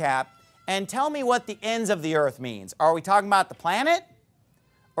thinking cap and tell me what the ends of the earth means. Are we talking about the planet?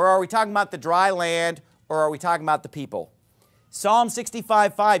 Or are we talking about the dry land? Or are we talking about the people? Psalm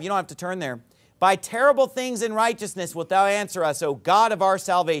 65:5, you don't have to turn there. By terrible things in righteousness wilt thou answer us, O God of our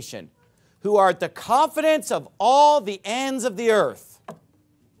salvation, who art the confidence of all the ends of the earth,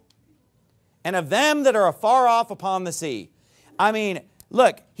 and of them that are afar off upon the sea. I mean,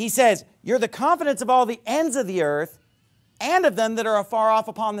 look, he says, you're the confidence of all the ends of the earth, and of them that are afar off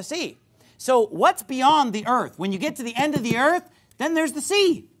upon the sea. So what's beyond the earth? When you get to the end of the earth, then there's the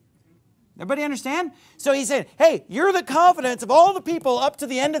sea. Everybody understand? So he said, hey, you're the confidence of all the people up to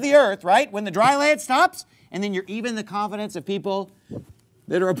the end of the earth, right? When the dry land stops, and then you're even the confidence of people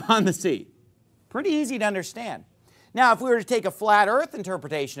that are upon the sea. Pretty easy to understand. Now, if we were to take a flat earth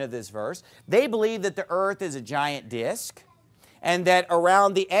interpretation of this verse, they believe that the earth is a giant disk, and that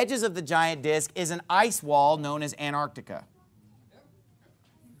around the edges of the giant disk is an ice wall known as Antarctica.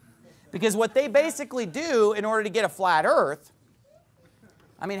 Because what they basically do in order to get a flat earth,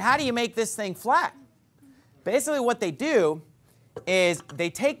 I mean, how do you make this thing flat? Basically what they do is they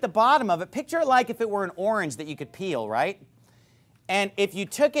take the bottom of it, picture it like if it were an orange that you could peel, right? And if you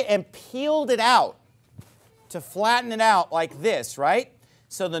took it and peeled it out to flatten it out like this, right?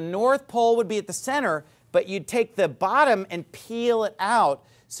 So the North Pole would be at the center, but you'd take the bottom and peel it out.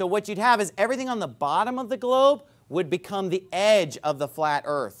 So what you'd have is everything on the bottom of the globe would become the edge of the flat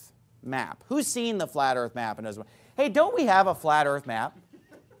earth map. Who's seen the flat earth map and knows what? Hey, don't we have a flat earth map?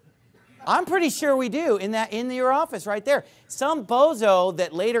 I'm pretty sure we do in your office right there. Some bozo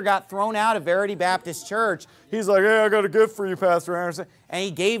that later got thrown out of Verity Baptist Church, he's like, hey, I got a gift for you, Pastor Anderson. And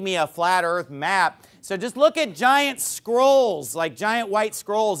he gave me a flat earth map So just look at giant scrolls, like giant white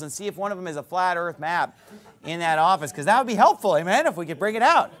scrolls, and see if one of them is a flat earth map in that office, because that would be helpful, amen, if we could bring it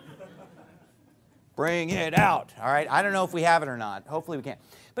out. Bring it out, all right? I don't know if we have it or not. Hopefully we can.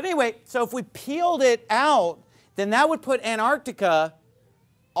 But anyway, so if we peeled it out, then that would put Antarctica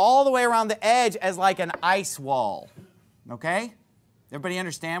all the way around the edge as like an ice wall, okay? Everybody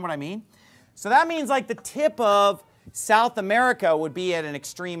understand what I mean? So that means like the tip of South America would be at an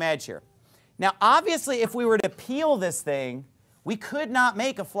extreme edge here. Now, obviously, if we were to peel this thing, we could not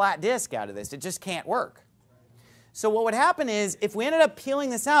make a flat disk out of this. It just can't work. So what would happen is, if we ended up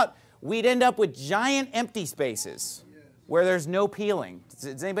peeling this out, we'd end up with giant empty spaces where there's no peeling.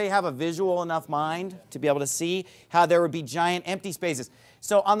 Does anybody have a visual enough mind to be able to see how there would be giant empty spaces?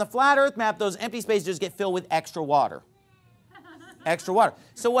 So on the flat Earth map, those empty spaces just get filled with extra water. Extra water.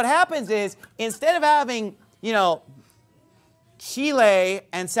 So what happens is, instead of having, you know, Chile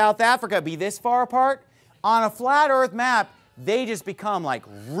and South Africa be this far apart, on a flat Earth map, they just become like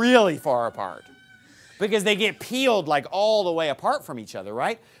really far apart, because they get peeled like all the way apart from each other,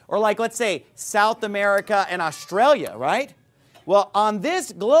 right? Or like, let's say, South America and Australia, right? Well, on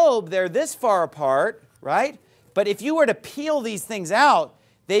this globe, they're this far apart, right? But if you were to peel these things out,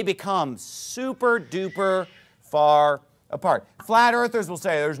 they become super duper far apart. Flat earthers will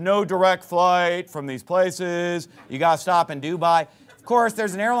say there's no direct flight from these places. You got to stop in Dubai. Of course,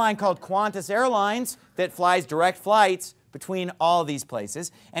 there's an airline called Qantas Airlines that flies direct flights between all these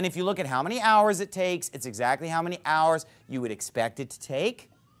places. And if you look at how many hours it takes, it's exactly how many hours you would expect it to take.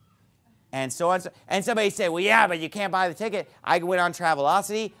 And so on. And somebody say, well, yeah, but you can't buy the ticket. I went on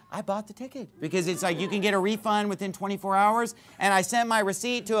Travelocity. I bought the ticket because it's like you can get a refund within 24 hours. And I sent my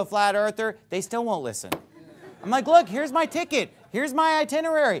receipt to a flat earther. They still won't listen. I'm like, look, here's my ticket. Here's my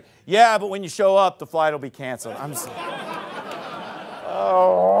itinerary. Yeah, but when you show up, the flight will be canceled. I'm just...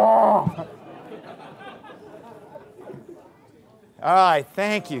 Oh. All right,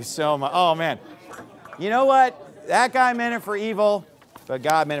 thank you so much. Oh, man. You know what? That guy meant it for evil, but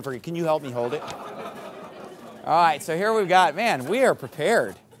God meant it for good. Can you help me hold it? All right, so here we've got, man, we are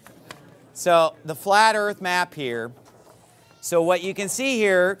prepared. So the flat Earth map here. So what you can see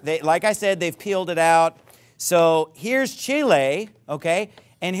here, like I said, they've peeled it out. So here's Chile, okay,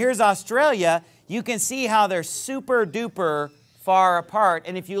 and here's Australia. You can see how they're super duper far apart.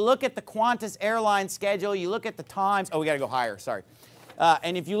 And if you look at the Qantas airline schedule, you look at the times. Oh, we got to go higher, sorry.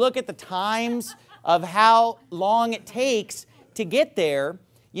 And if you look at the times of how long it takes to get there,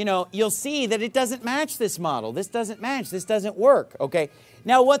 you know, you'll see that it doesn't match this model. This doesn't match. This doesn't work, okay?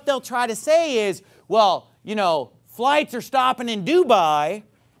 Now, what they'll try to say is, well, you know, flights are stopping in Dubai,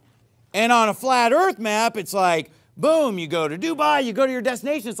 and on a flat Earth map, it's like, boom, you go to Dubai, you go to your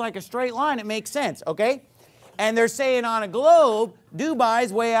destination. It's like a straight line. It makes sense, okay? And they're saying on a globe,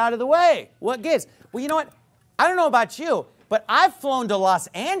 Dubai's way out of the way. What gives? Well, you know what? I don't know about you, but I've flown to Los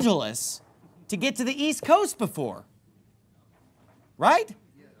Angeles to get to the East Coast before. Right?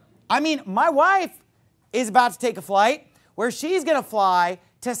 I mean, my wife is about to take a flight where she's going to fly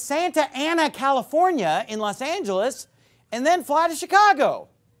to Santa Ana, California in Los Angeles, and then fly to Chicago.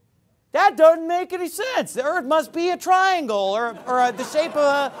 That doesn't make any sense. The Earth must be a triangle or the shape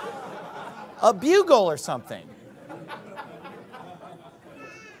of a bugle or something.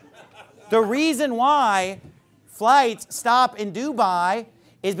 The reason why flights stop in Dubai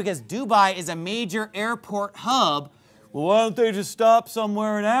is because Dubai is a major airport hub. Well, why don't they just stop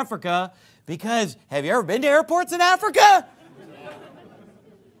somewhere in Africa? Because, have you ever been to airports in Africa?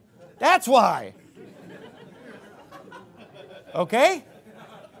 That's why. Okay?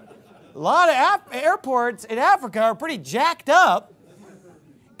 A lot of airports in Africa are pretty jacked up,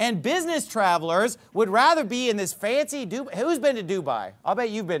 and business travelers would rather be in this fancy Dubai. Who's been to Dubai? I'll bet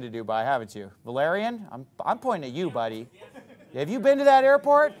you've been to Dubai, haven't you? Valerian? I'm pointing at you, buddy. Have you been to that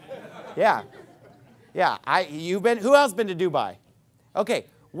airport? Yeah. Yeah, you've been. Who else been to Dubai? Okay,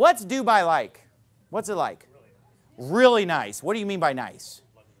 what's Dubai like? What's it like? Really nice. What do you mean by nice?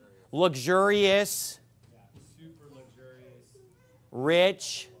 Luxurious. Yeah, super luxurious.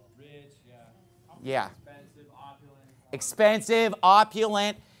 Rich. Yeah. Expensive, opulent. Expensive,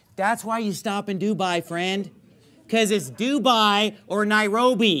 opulent. That's why you stop in Dubai, friend. Because it's Dubai or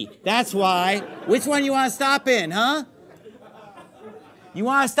Nairobi. That's why. Which one you want to stop in, huh? You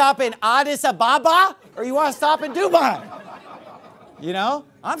want to stop in Addis Ababa or you want to stop in Dubai? You know?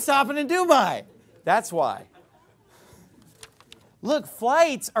 I'm stopping in Dubai. That's why. Look,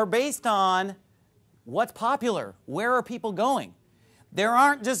 flights are based on what's popular. Where are people going? There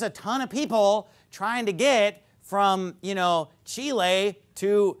aren't just a ton of people trying to get from, you know, Chile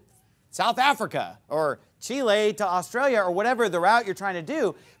to South Africa or Chile to Australia or whatever the route you're trying to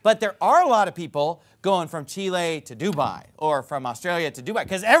do. But there are a lot of people going from Chile to Dubai or from Australia to Dubai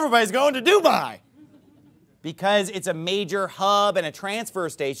because everybody's going to Dubai because it's a major hub and a transfer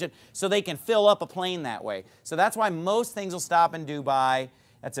station, so they can fill up a plane that way. So that's why most things will stop in Dubai.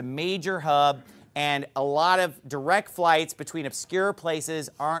 That's a major hub, and a lot of direct flights between obscure places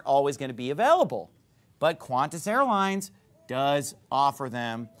aren't always going to be available. But Qantas Airlines does offer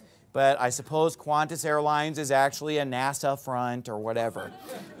them. But I suppose Qantas Airlines is actually a NASA front or whatever.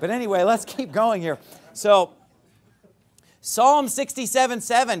 But anyway, let's keep going here. So, Psalm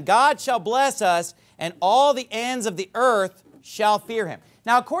 67:7, God shall bless us, and all the ends of the earth shall fear him.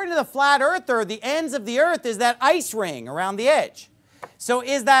 Now, according to the flat earther, the ends of the earth is that ice ring around the edge. So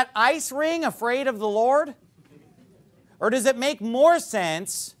is that ice ring afraid of the Lord? Or does it make more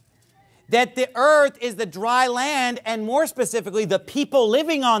sense that the earth is the dry land, and more specifically, the people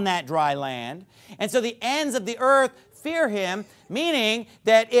living on that dry land, and so the ends of the earth fear him, meaning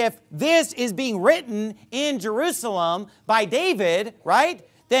that if this is being written in Jerusalem by David, right,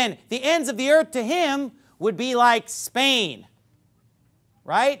 then the ends of the earth to him would be like Spain,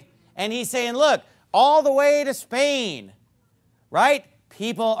 right? And he's saying, look, all the way to Spain, right,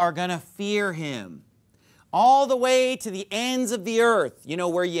 people are going to fear him. All the way to the ends of the earth, you know,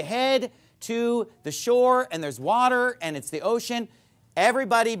 where you head to the shore and there's water and it's the ocean,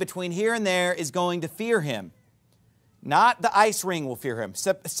 everybody between here and there is going to fear him. Not the ice ring will fear him.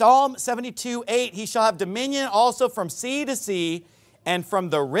 Psalm 72:8, he shall have dominion also from sea to sea and from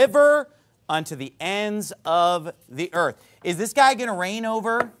the river unto the ends of the earth. Is this guy going to reign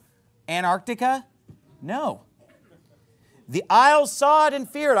over Antarctica? No. The isles saw it and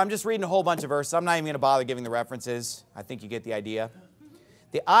feared. I'm just reading a whole bunch of verses. I'm not even going to bother giving the references. I think you get the idea.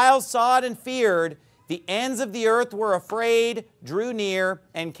 The isles saw it and feared. The ends of the earth were afraid, drew near,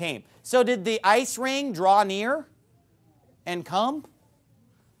 and came. So did the ice ring draw near and come?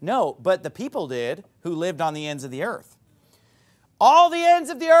 No, but the people did who lived on the ends of the earth. All the ends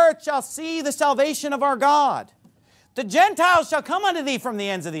of the earth shall see the salvation of our God. The Gentiles shall come unto thee from the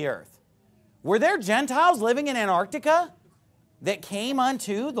ends of the earth. Were there Gentiles living in Antarctica that came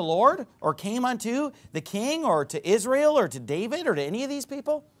unto the Lord, or came unto the king, or to Israel, or to David, or to any of these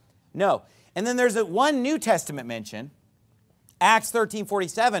people? No. And then there's one New Testament mention, Acts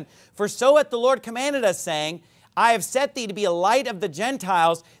 13:47. For so hath the Lord commanded us, saying, I have set thee to be a light of the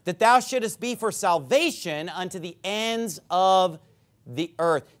Gentiles, that thou shouldest be for salvation unto the ends of the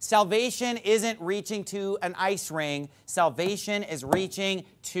earth. Salvation isn't reaching to an ice ring. Salvation is reaching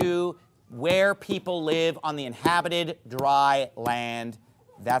to where people live on the inhabited dry land.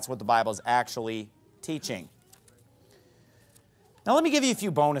 That's what the Bible is actually teaching. Now let me give you a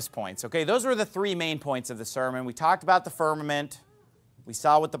few bonus points, okay? Those were the three main points of the sermon. We talked about the firmament. We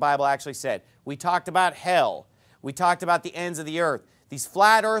saw what the Bible actually said. We talked about hell. We talked about the ends of the earth. These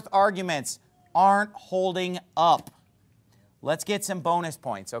flat earth arguments aren't holding up. Let's get some bonus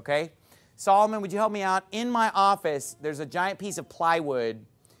points, okay? Solomon, would you help me out? In my office, there's a giant piece of plywood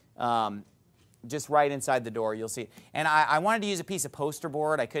just right inside the door. You'll see. And I wanted to use a piece of poster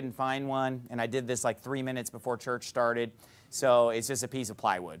board. I couldn't find one, and I did this like 3 minutes before church started. So it's just a piece of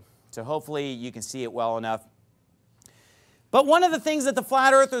plywood. So hopefully you can see it well enough. But one of the things that the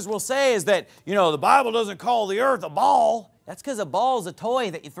flat earthers will say is that, you know, the Bible doesn't call the earth a ball. That's because a ball is a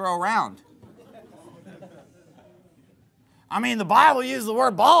toy that you throw around. I mean, the Bible used the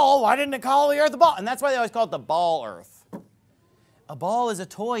word ball. Why didn't it call the earth a ball? And that's why they always call it the ball earth. A ball is a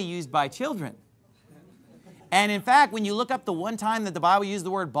toy used by children. And in fact, when you look up the one time that the Bible used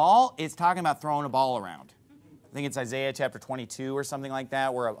the word ball, it's talking about throwing a ball around. I think it's Isaiah chapter 22 or something like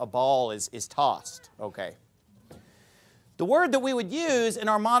that, where a ball is tossed. Okay. The word that we would use in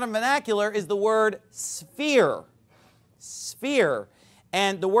our modern vernacular is the word sphere. Sphere.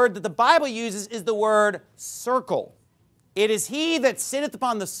 And the word that the Bible uses is the word circle. It is he that sitteth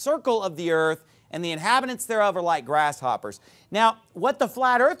upon the circle of the earth, and the inhabitants thereof are like grasshoppers. Now, what the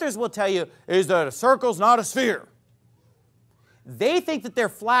flat earthers will tell you is that a circle's not a sphere. They think that their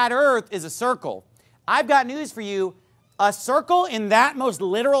flat earth is a circle. I've got news for you. A circle in that most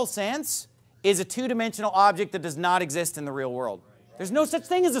literal sense is a two-dimensional object that does not exist in the real world. There's no such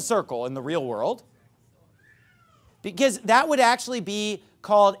thing as a circle in the real world, because that would actually be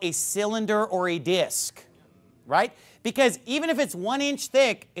called a cylinder or a disc, right? Because even if it's 1 inch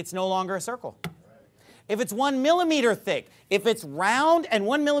thick, it's no longer a circle. If it's 1 millimeter thick, if it's round and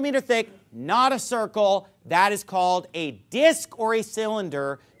 1 millimeter thick, not a circle, that is called a disc or a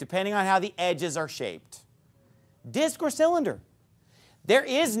cylinder, depending on how the edges are shaped. Disc or cylinder. There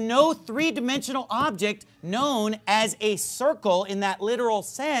is no three-dimensional object known as a circle in that literal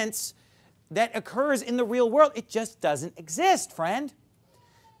sense that occurs in the real world. It just doesn't exist, friend.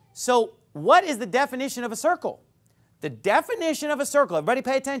 So what is the definition of a circle? The definition of a circle, everybody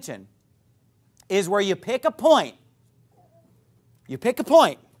pay attention, is where you pick a point. You pick a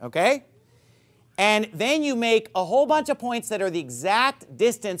point, okay? And then you make a whole bunch of points that are the exact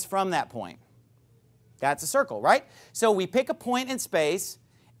distance from that point. That's a circle, right? So we pick a point in space,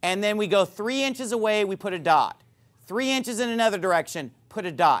 and then we go 3 inches away, we put a dot. 3 inches in another direction, put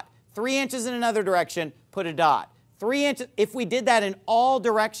a dot. 3 inches in another direction, put a dot. 3 inches, if we did that in all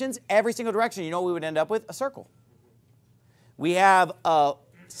directions, every single direction, you know what we would end up with? A circle. We have a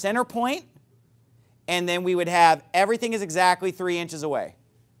center point, and then we would have everything is exactly 3 inches away.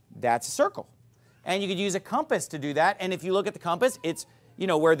 That's a circle. And you could use a compass to do that, and if you look at the compass, it's, you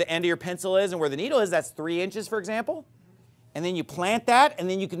know, where the end of your pencil is and where the needle is, that's 3 inches, for example. And then you plant that, and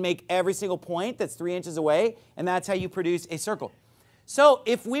then you can make every single point that's 3 inches away, and that's how you produce a circle. So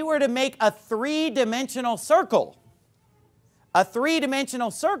if we were to make a three-dimensional circle, a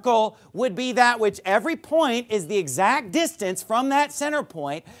three-dimensional circle would be that which every point is the exact distance from that center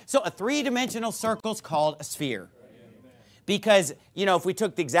point. So a three-dimensional circle is called a sphere. Because, you know, if we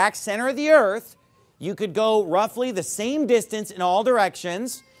took the exact center of the earth, you could go roughly the same distance in all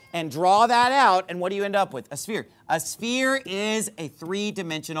directions and draw that out, and what do you end up with? A sphere. A sphere is a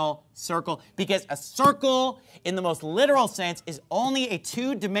three-dimensional circle because a circle, in the most literal sense, is only a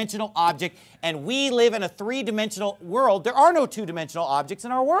two-dimensional object, and we live in a three-dimensional world. There are no two-dimensional objects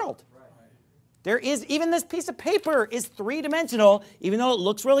in our world. There is, even this piece of paper is three-dimensional, even though it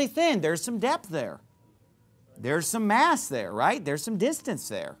looks really thin. There's some depth there. There's some mass there, right? There's some distance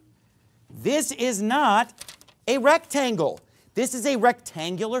there. This is not a rectangle. This is a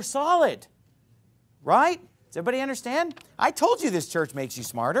rectangular solid, right? Does everybody understand? I told you this church makes you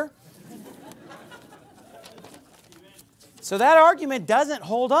smarter. So that argument doesn't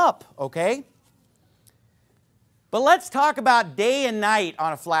hold up, okay? But let's talk about day and night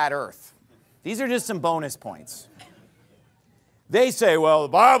on a flat earth. These are just some bonus points. They say, well, the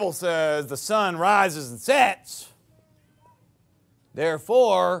Bible says the sun rises and sets.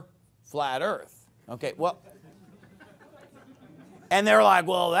 Therefore, flat earth. Okay, well, and they're like,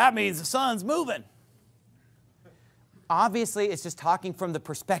 well, that means the sun's moving. Obviously, it's just talking from the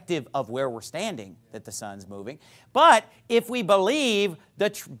perspective of where we're standing that the sun's moving. But if we believe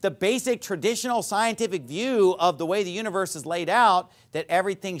the basic traditional scientific view of the way the universe is laid out, that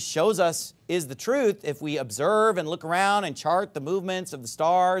everything shows us is the truth, if we observe and look around and chart the movements of the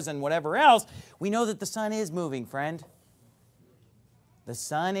stars and whatever else, we know that the sun is moving, friend. The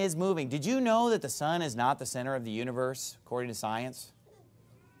sun is moving. Did you know that the sun is not the center of the universe, according to science?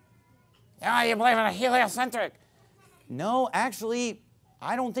 Yeah, you believe in a heliocentric. No, actually,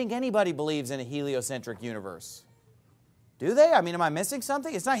 I don't think anybody believes in a heliocentric universe. Do they? I mean, am I missing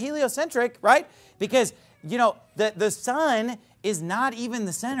something? It's not heliocentric, right? Because, you know, the sun is not even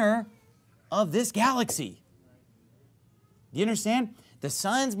the center of this galaxy. Do you understand? The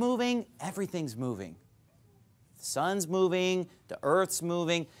sun's moving, everything's moving. The sun's moving, the earth's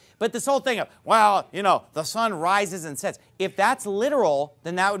moving. But this whole thing of, well, you know, the sun rises and sets. If that's literal,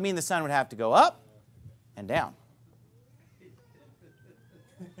 then that would mean the sun would have to go up and down.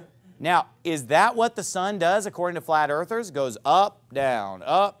 Now, is that what the sun does according to flat earthers? Goes up, down,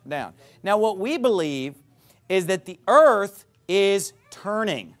 up, down. Now, what we believe is that the earth is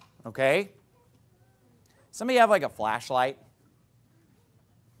turning, okay? Somebody have like a flashlight?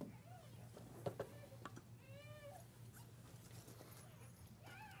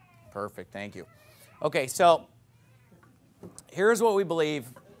 Perfect, thank you. Okay, so here's what we believe,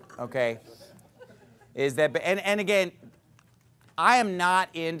 okay, is that, and again, I am not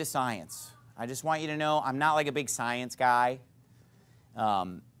into science. I just want you to know I'm not like a big science guy.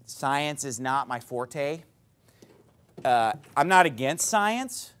 Science is not my forte. I'm not against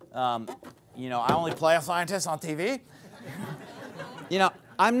science. You know, I only play a scientist on TV. You know,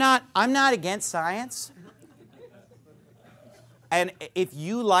 I'm not against science. And if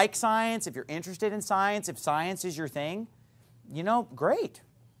you like science, if you're interested in science, if science is your thing, you know, great.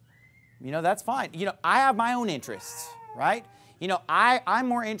 You know, that's fine. You know, I have my own interests, right? You know, I'm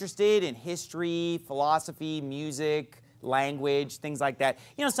more interested in history, philosophy, music, language, things like that.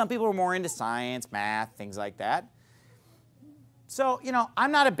 You know, some people are more into science, math, things like that. So, you know,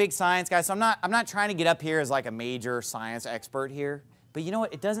 I'm not a big science guy, so I'm not trying to get up here as like a major science expert here. But you know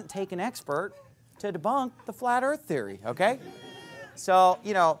what? It doesn't take an expert to debunk the flat earth theory, okay? So,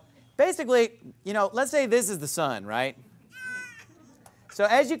 you know, basically, you know, let's say this is the sun, right? So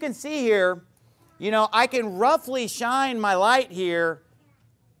as you can see here, you know, I can roughly shine my light here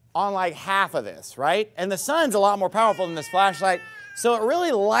on like half of this, right? And the sun's a lot more powerful than this flashlight. So it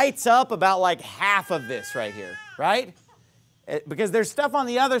really lights up about like half of this right here, right? Because there's stuff on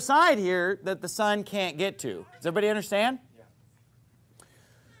the other side here that the sun can't get to. Does everybody understand? Yeah.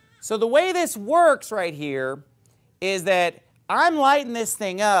 So the way this works right here is that I'm lighting this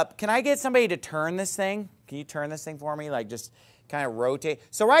thing up. Can I get somebody to turn this thing? Can you turn this thing for me? Like just kind of rotate.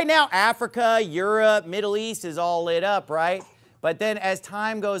 So right now, Africa, Europe, Middle East is all lit up, right? But then as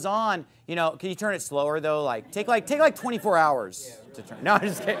time goes on, you know, can you turn it slower though? Like take like 24 hours to turn. No, I'm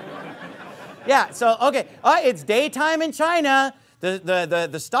just kidding. Yeah, so, okay, it's daytime in China.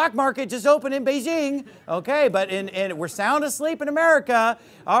 The stock market just opened in Beijing. Okay, but we're sound asleep in America.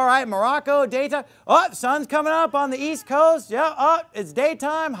 All right, Morocco, daytime. Oh, sun's coming up on the East Coast. Yeah, oh, it's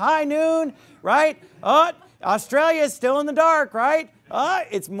daytime, high noon, right? Oh, Australia is still in the dark, right? Oh,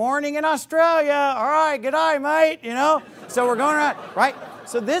 it's morning in Australia. All right, good eye, mate, you know? So we're going around, right?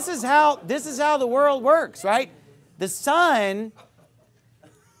 So this is how the world works, right? The sun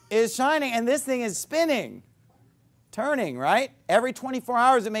is shining, and this thing is spinning, turning, right? Every 24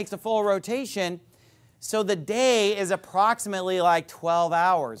 hours, it makes a full rotation. So the day is approximately like 12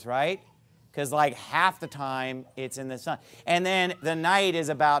 hours, right? Because like half the time, it's in the sun. And then the night is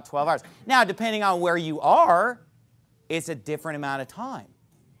about 12 hours. Now, depending on where you are, it's a different amount of time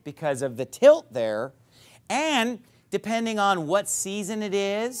because of the tilt there. And depending on what season it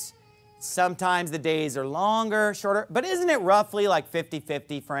is, sometimes the days are longer, shorter. But isn't it roughly like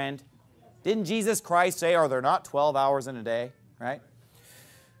 50-50, friend? Didn't Jesus Christ say, are there not 12 hours in a day, right?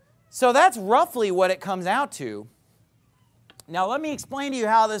 So that's roughly what it comes out to. Now let me explain to you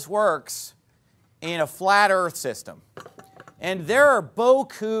how this works in a flat earth system. And there are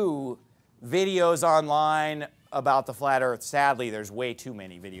beaucoup videos online about the flat earth. Sadly, there's way too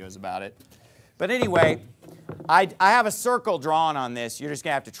many videos about it. But anyway, I have a circle drawn on this. You're just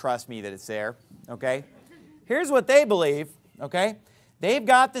going to have to trust me that it's there, okay? Here's what they believe, okay? They've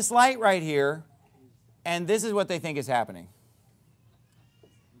got this light right here, and this is what they think is happening.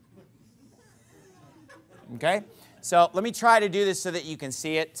 Okay? So let me try to do this so that you can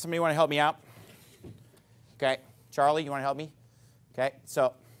see it. Somebody want to help me out? Okay. Charlie, you want to help me? Okay.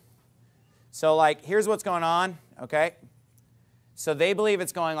 So like, here's what's going on, okay? So they believe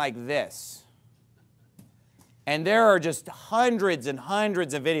it's going like this. And there are just hundreds and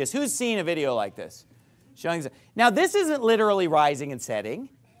hundreds of videos. Who's seen a video like this? Showing. Now, this isn't literally rising and setting.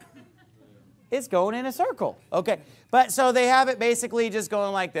 It's going in a circle. Okay. But so they have it basically just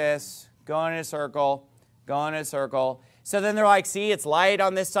going like this, going in a circle, going in a circle. So then they're like, see, it's light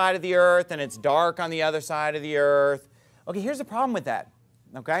on this side of the earth and it's dark on the other side of the earth. Okay, here's the problem with that.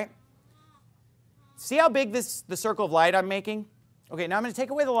 Okay? See how big the circle of light I'm making? Okay, now I'm going to take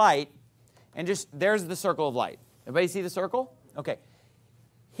away the light. And just, there's the circle of light. Everybody see the circle? Okay.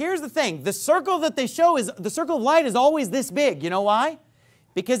 Here's the thing. The circle that they show is, the circle of light is always this big. You know why?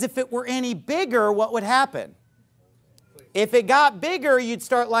 Because if it were any bigger, what would happen? If it got bigger, you'd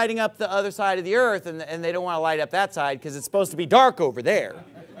start lighting up the other side of the earth, and they don't want to light up that side because it's supposed to be dark over there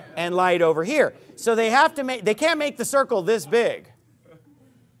and light over here. So they have to make, they can't make the circle this big,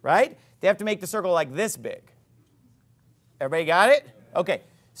 right? They have to make the circle like this big. Everybody got it? Okay.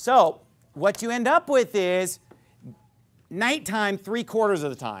 So what you end up with is nighttime 3/4 of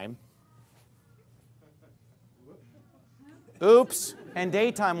the time. Oops. And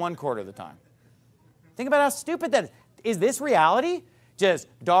daytime 1/4 of the time. Think about how stupid that is. Is this reality? Just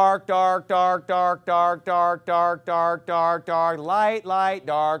dark, dark, dark, dark, dark, dark, dark, dark, dark, dark, light, light,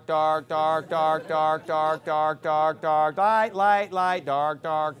 dark, dark, dark, dark, dark, dark, dark, dark, dark, light, light, light, dark,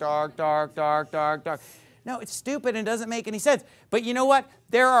 dark, dark, dark, dark, dark, dark. No, it's stupid and doesn't make any sense. But you know what?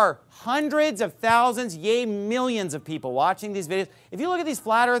 There are hundreds of thousands, yea, millions of people watching these videos. If you look at these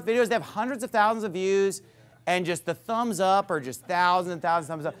flat earth videos, they have hundreds of thousands of views. And just the thumbs up are just thousands and thousands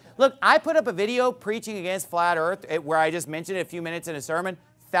of thumbs up. Look, I put up a video preaching against flat earth where I just mentioned it a few minutes in a sermon,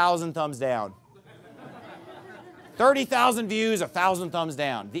 1,000 thumbs down. 30,000 views, 1,000 thumbs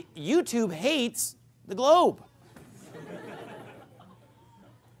down. YouTube hates the globe.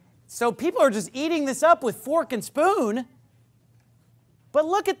 So people are just eating this up with fork and spoon. But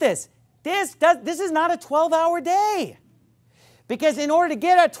look at this. This is not a 12-hour day. Because in order to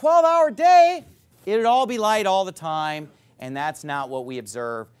get a 12-hour day, it would all be light all the time, and that's not what we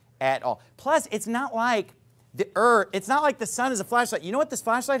observe at all. Plus, it's not like the earth, it's not like the sun is a flashlight. You know what this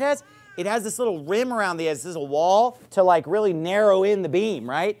flashlight has? It has this little rim around the edge, this little wall to like really narrow in the beam,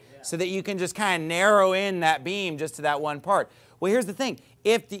 right? Yeah. So that you can just kind of narrow in that beam just to that one part. Well, here's the thing.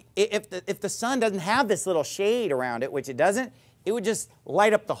 If the sun doesn't have this little shade around it, which it doesn't, it would just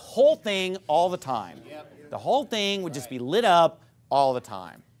light up the whole thing all the time. Yep. The whole thing would just be lit up all the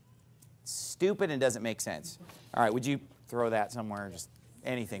time. Stupid and doesn't make sense. All right, would you throw that somewhere, just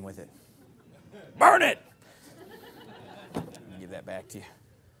anything with it. Burn it! Give that back to you.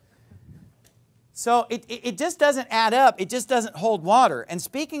 So it just doesn't add up. It just doesn't hold water. And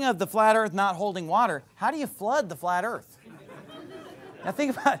speaking of the flat earth not holding water, how do you flood the flat earth? Now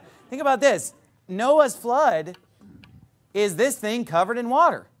think about this. Noah's flood is this thing covered in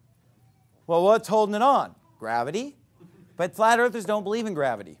water. Well, what's holding it on? Gravity. But flat earthers don't believe in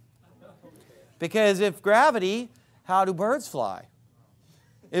gravity. Because if gravity, how do birds fly?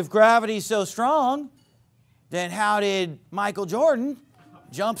 If gravity's so strong, then how did Michael Jordan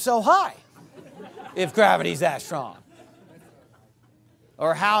jump so high? If gravity's that strong.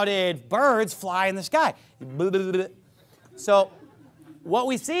 Or how did birds fly in the sky? So what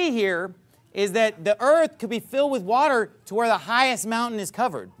we see here is that the earth could be filled with water to where the highest mountain is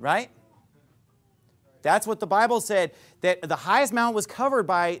covered, right? That's what the Bible said, that the highest mountain was covered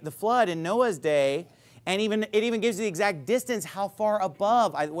by the flood in Noah's day, and it even gives you the exact distance, how far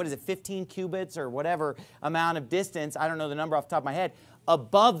above, what is it, 15 cubits or whatever amount of distance, I don't know the number off the top of my head,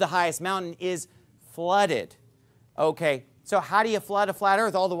 above the highest mountain is flooded. Okay, so how do you flood a flat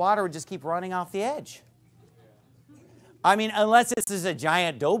earth? All the water would just keep running off the edge. I mean, unless this is a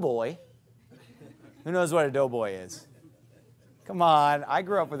giant doughboy. Who knows what a doughboy is? Come on, I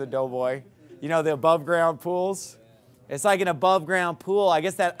grew up with a doughboy. You know the above ground pools? It's like an above ground pool. I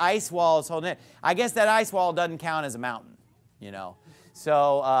guess that ice wall is holding it. I guess that ice wall doesn't count as a mountain, you know.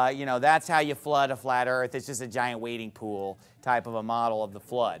 So, you know, that's how you flood a flat earth. It's just a giant wading pool type of a model of the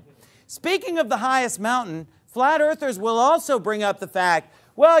flood. Speaking of the highest mountain, flat earthers will also bring up the fact,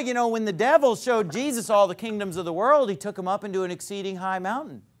 well, you know, when the devil showed Jesus all the kingdoms of the world, he took him up into an exceeding high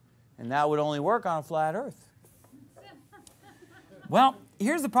mountain. And that would only work on a flat earth. Well,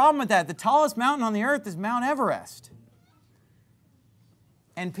 here's the problem with that. The tallest mountain on the earth is Mount Everest.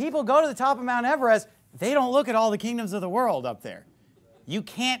 And people go to the top of Mount Everest, they don't look at all the kingdoms of the world up there. You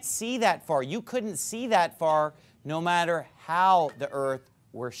can't see that far. You couldn't see that far no matter how the earth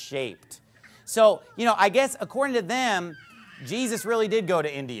were shaped. So, you know, I guess according to them, Jesus really did go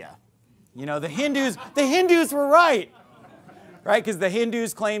to India. You know, the Hindus were right. Right? Because the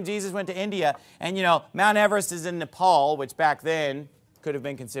Hindus claim Jesus went to India. And, you know, Mount Everest is in Nepal, which back then could have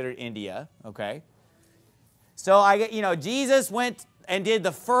been considered India. Okay? So, you know, Jesus went and did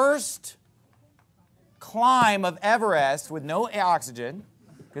the first climb of Everest with no oxygen,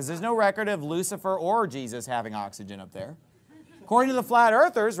 because there's no record of Lucifer or Jesus having oxygen up there. According to the flat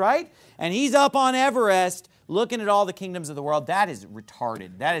earthers, right? And he's up on Everest looking at all the kingdoms of the world. That is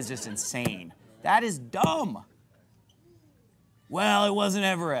retarded. That is just insane. That is dumb. Well, it wasn't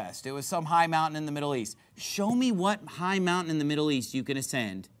Everest. It was some high mountain in the Middle East. Show me what high mountain in the Middle East you can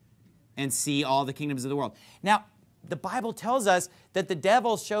ascend and see all the kingdoms of the world. Now, the Bible tells us that the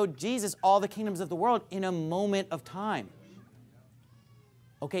devil showed Jesus all the kingdoms of the world in a moment of time.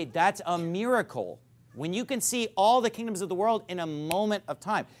 Okay, that's a miracle. When you can see all the kingdoms of the world in a moment of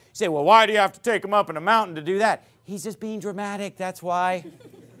time. You say, well, why do you have to take him up in a mountain to do that? He's just being dramatic, that's why.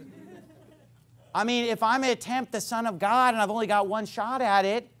 I mean, if I'm going to tempt the Son of God and I've only got one shot at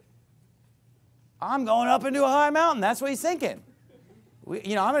it, I'm going up into a high mountain. That's what he's thinking.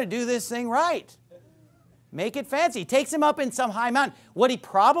 You know, I'm going to do this thing right. Make it fancy. He takes him up in some high mountain. What he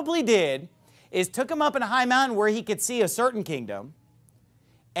probably did is took him up in a high mountain where he could see a certain kingdom,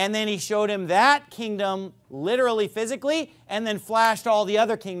 and then he showed him that kingdom literally, physically, and then flashed all the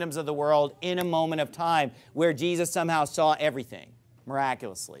other kingdoms of the world in a moment of time where Jesus somehow saw everything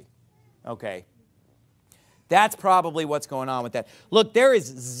miraculously. Okay. That's probably what's going on with that. Look, there is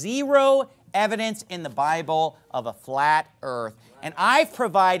zero evidence in the Bible of a flat earth. And I've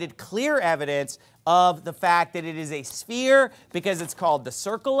provided clear evidence of the fact that it is a sphere because it's called the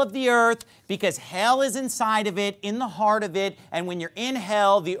circle of the earth, because hell is inside of it, in the heart of it, and when you're in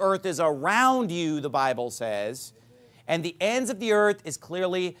hell, the earth is around you, the Bible says. And the ends of the earth is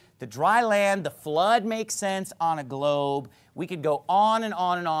clearly the dry land. The flood makes sense on a globe. We could go on and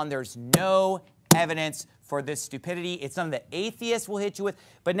on and on. There's no evidence for this stupidity. It's something that atheists will hit you with.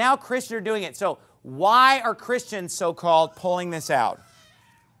 But now Christians are doing it. So why are Christians, so-called, pulling this out?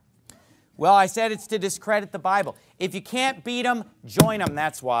 Well, I said it's to discredit the Bible. If you can't beat them, join them.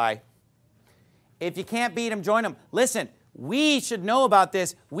 That's why. If you can't beat them, join them. Listen, we should know about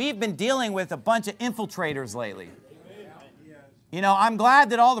this. We've been dealing with a bunch of infiltrators lately. You know, I'm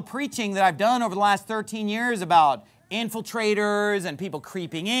glad that all the preaching that I've done over the last 13 years about infiltrators and people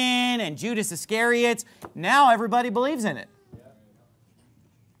creeping in and Judas Iscariots, now everybody believes in it.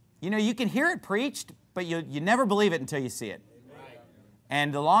 You know, you can hear it preached, but you never believe it until you see it.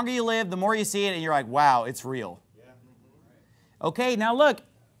 And the longer you live, the more you see it, and you're like, wow, it's real. Okay, now look,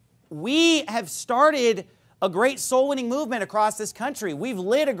 we have started a great soul-winning movement across this country. We've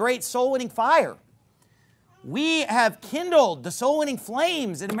lit a great soul-winning fire. We have kindled the soul-winning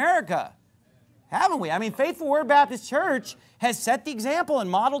flames in America, haven't we? I mean, Faithful Word Baptist Church has set the example and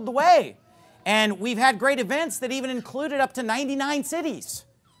modeled the way. And we've had great events that even included up to 99 cities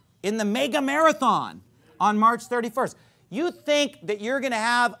in the mega marathon on March 31st. You think that you're going to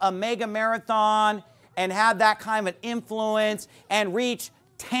have a mega marathon and have that kind of an influence and reach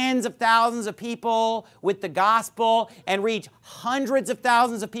tens of thousands of people with the gospel and reach hundreds of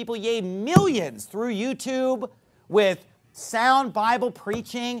thousands of people, yea, millions through YouTube with sound Bible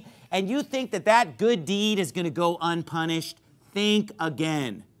preaching, and you think that that good deed is going to go unpunished? Think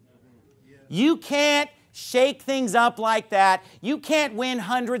again. You can't shake things up like that. You can't win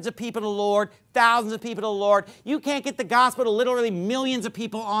hundreds of people to the Lord, thousands of people to the Lord. You can't get the gospel to literally millions of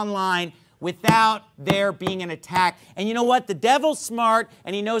people online without there being an attack. And you know what? The devil's smart,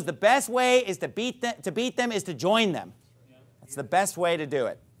 and he knows the best way is to beat them is to join them. That's the best way to do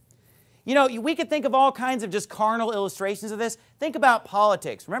it. You know, we could think of all kinds of just carnal illustrations of this. Think about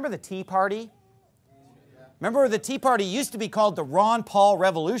politics. Remember the Tea Party? Remember the Tea Party used to be called the Ron Paul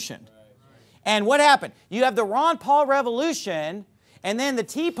Revolution. And what happened? You have the Ron Paul Revolution, and then the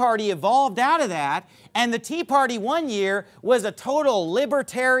Tea Party evolved out of that, and the Tea Party one year was a total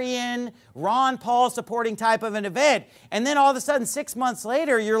libertarian, Ron Paul supporting type of an event. And then all of a sudden, 6 months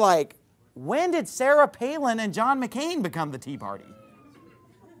later, you're like, when did Sarah Palin and John McCain become the Tea Party?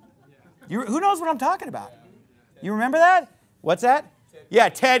 Who knows what I'm talking about? You remember that? What's that? Yeah,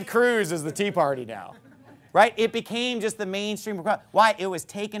 Ted Cruz is the Tea Party now. Right? It became just the mainstream. Why? It was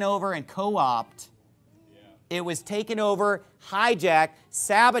taken over and co-opted. It was taken over, hijacked,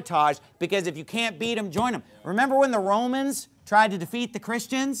 sabotaged, because if you can't beat them, join them. Remember when the Romans tried to defeat the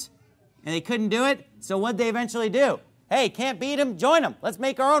Christians and they couldn't do it? So what'd they eventually do? Hey, can't beat them, join them. Let's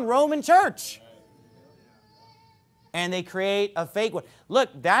make our own Roman church. And they create a fake one. Look,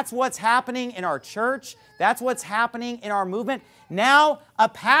 that's what's happening in our church. That's what's happening in our movement. Now, a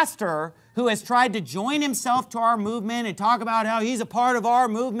pastor who has tried to join himself to our movement and talk about how he's a part of our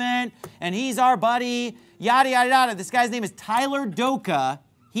movement and he's our buddy, yada, yada, yada. This guy's name is Tyler Doka.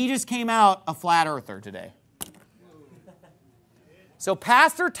 He just came out a flat earther today. So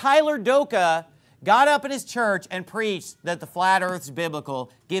Pastor Tyler Doka got up in his church and preached that the flat earth is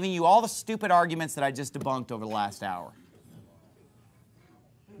biblical, giving you all the stupid arguments that I just debunked over the last hour.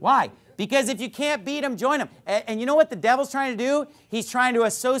 Why? Because if you can't beat them, join them. And you know what the devil's trying to do? He's trying to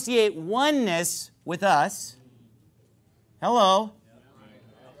associate oneness with us. Hello.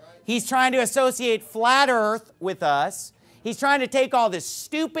 He's trying to associate flat earth with us. He's trying to take all this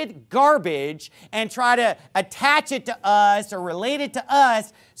stupid garbage and try to attach it to us or relate it to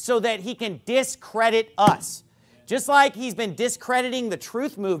us so that he can discredit us. Just like he's been discrediting the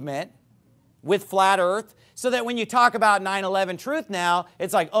truth movement with flat earth, so that when you talk about 9/11 truth now,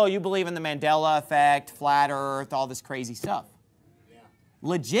 it's like, oh, you believe in the Mandela effect, flat earth, all this crazy stuff. Yeah.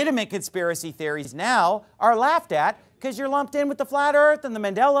 Legitimate conspiracy theories now are laughed at because you're lumped in with the flat earth and the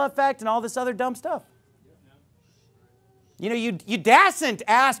Mandela effect and all this other dumb stuff. You know, you dasn't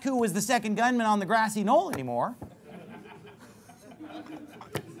ask who was the second gunman on the grassy knoll anymore.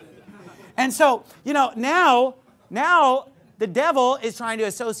 And so, you know, now the devil is trying to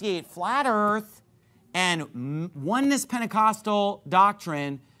associate flat earth and oneness Pentecostal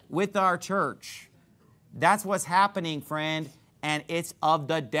doctrine with our church. That's what's happening, friend, and it's of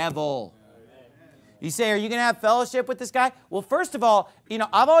the devil. You say, are you going to have fellowship with this guy? Well, first of all, you know,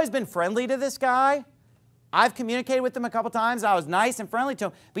 I've always been friendly to this guy. I've communicated with him a couple times. I was nice and friendly to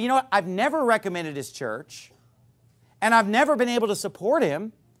him. But you know what? I've never recommended his church, and I've never been able to support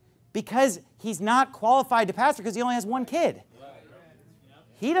him because he's not qualified to pastor because he only has one kid.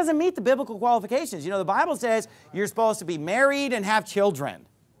 He doesn't meet the biblical qualifications. You know, the Bible says you're supposed to be married and have children,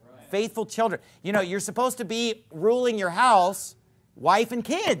 faithful children. You know, you're supposed to be ruling your house, wife and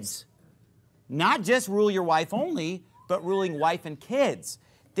kids. Not just rule your wife only, but ruling wife and kids.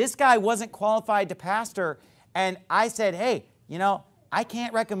 This guy wasn't qualified to pastor, and I said, hey, you know, I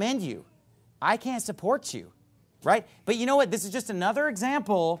can't recommend you. I can't support you, right? But you know what? This is just another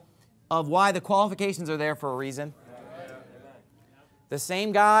example of why the qualifications are there for a reason. The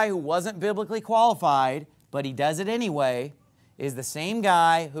same guy who wasn't biblically qualified, but he does it anyway, is the same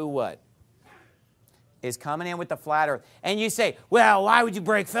guy who what? Is coming in with the flat earth. And you say, well, why would you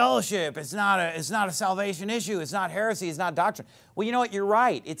break fellowship? It's not a salvation issue. It's not heresy. It's not doctrine. Well, you know what? You're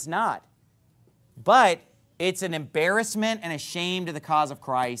right. It's not. But it's an embarrassment and a shame to the cause of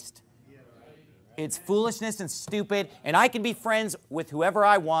Christ. It's foolishness and stupid. And I can be friends with whoever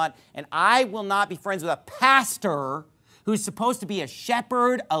I want. And I will not be friends with a pastor who's supposed to be a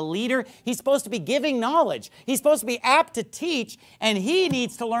shepherd, a leader. He's supposed to be giving knowledge. He's supposed to be apt to teach, and he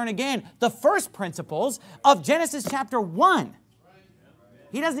needs to learn again the first principles of Genesis chapter 1.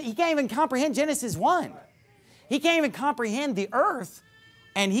 He can't even comprehend Genesis 1. He can't even comprehend the earth,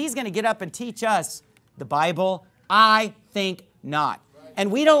 and he's going to get up and teach us the Bible. I think not.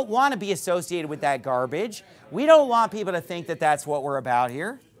 And we don't want to be associated with that garbage. We don't want people to think that that's what we're about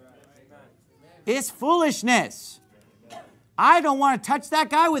here. It's foolishness. I don't want to touch that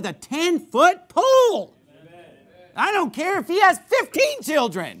guy with a 10-foot pole. I don't care if he has 15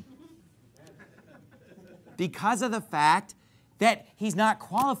 children. Because of the fact that he's not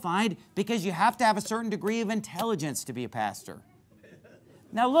qualified, because you have to have a certain degree of intelligence to be a pastor.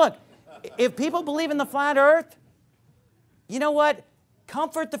 Now look, if people believe in the flat earth, you know what?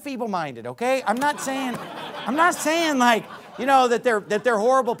 Comfort the feeble-minded, okay? I'm not saying like, you know, that they're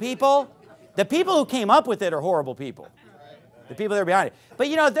horrible people. The people who came up with it are horrible people. The people that are behind it. But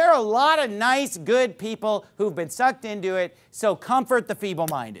you know, there are a lot of nice, good people who've been sucked into it, so comfort the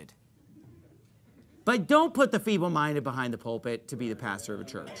feeble-minded. But don't put the feeble-minded behind the pulpit to be the pastor of a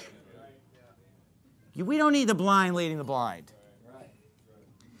church. We don't need the blind leading the blind.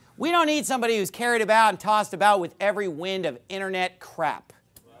 We don't need somebody who's carried about and tossed about with every wind of internet crap.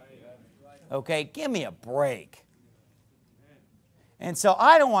 Okay, give me a break. And so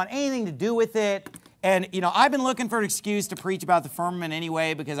I don't want anything to do with it. And, you know, I've been looking for an excuse to preach about the firmament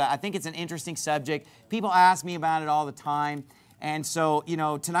anyway, because I think it's an interesting subject. People ask me about it all the time. And so, you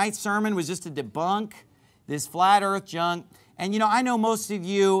know, tonight's sermon was just to debunk this flat earth junk. And, you know, I know most of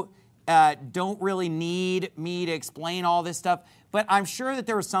you don't really need me to explain all this stuff, but I'm sure that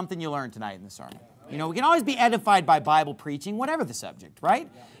there was something you learned tonight in the sermon. You know, we can always be edified by Bible preaching, whatever the subject, right?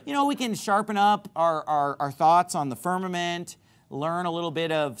 You know, we can sharpen up our thoughts on the firmament, learn a little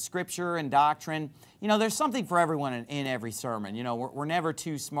bit of scripture and doctrine. You know, there's something for everyone in every sermon. You know, we're never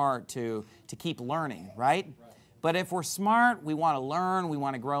too smart to keep learning, right? But if we're smart, we want to learn, we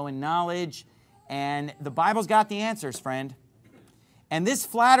want to grow in knowledge, and the Bible's got the answers, friend. And this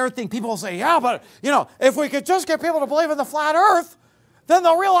flat earth thing, people will say, yeah, but, you know, if we could just get people to believe in the flat earth, then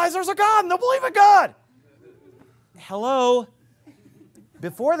they'll realize there's a God and they'll believe in God. Hello?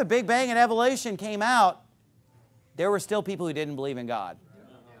 Before the Big Bang and evolution came out, there were still people who didn't believe in God.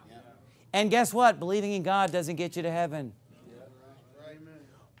 And guess what? Believing in God doesn't get you to heaven.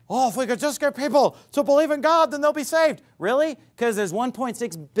 Oh, if we could just get people to believe in God, then they'll be saved. Really? Because there's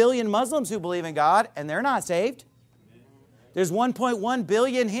 1.6 billion Muslims who believe in God, and they're not saved. There's 1.1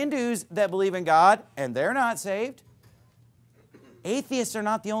 billion Hindus that believe in God, and they're not saved. Atheists are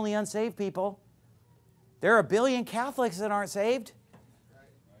not the only unsaved people. There are a billion Catholics that aren't saved.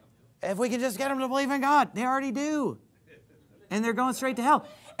 If we could just get them to believe in God, they already do. And they're going straight to hell.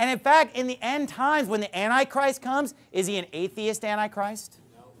 And in fact, in the end times, when the Antichrist comes, is he an atheist Antichrist?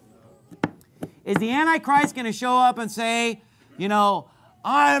 Is the Antichrist going to show up and say, you know,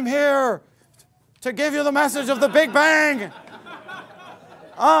 I am here to give you the message of the Big Bang.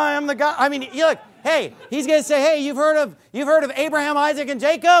 I am the God. I mean, look, hey, he's going to say, hey, you've heard of Abraham, Isaac, and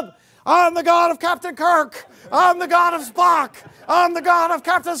Jacob? I'm the God of Captain Kirk. I'm the God of Spock. I'm the God of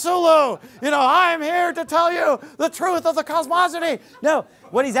Captain Sulu. You know, I am here to tell you the truth of the cosmosity. No,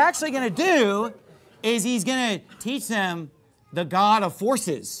 what he's actually going to do is he's going to teach them the God of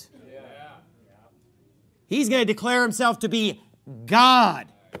forces. He's going to declare himself to be God.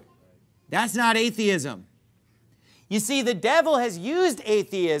 That's not atheism. You see, the devil has used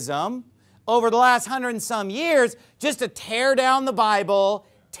atheism over the last 100 and some years just to tear down the Bible,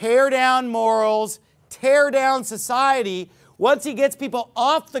 tear down morals, tear down society. Once he gets people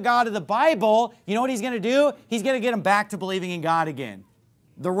off the God of the Bible, you know what he's going to do? He's going to get them back to believing in God again.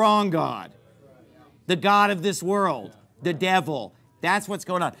 The wrong God. The God of this world. The devil. That's what's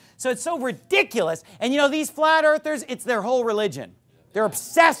going on. So it's so ridiculous. And you know, these flat earthers, it's their whole religion. They're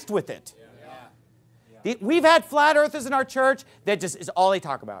obsessed with it. We've had flat earthers in our church that just is all they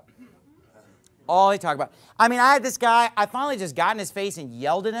talk about. All they talk about. I mean, I had this guy, I finally just got in his face and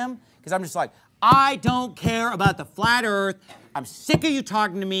yelled at him because I'm just like, I don't care about the flat earth. I'm sick of you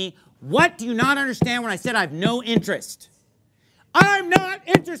talking to me. What do you not understand when I said I have no interest? I'm not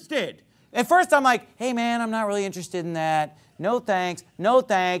interested. At first I'm like, hey man, I'm not really interested in that. No thanks, no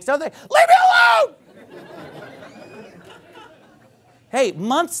thanks, no thanks. Leave me alone! Hey,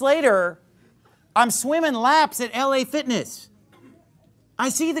 months later, I'm swimming laps at LA Fitness. I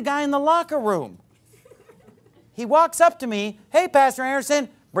see the guy in the locker room. He walks up to me, hey, Pastor Anderson,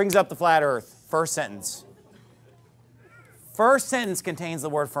 brings up the flat earth. First sentence. First sentence contains the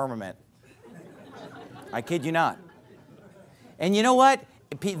word firmament. I kid you not. And you know what?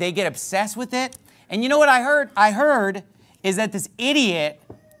 They get obsessed with it. And you know what I heard? I heard is that this idiot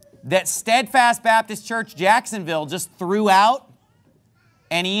that Steadfast Baptist Church Jacksonville just threw out,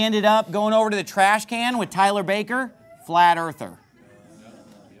 and he ended up going over to the trash can with Tyler Baker, flat earther.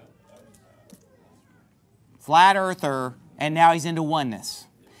 Flat earther, and now he's into oneness.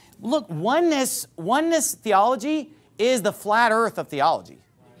 Look, oneness theology is the flat earth of theology.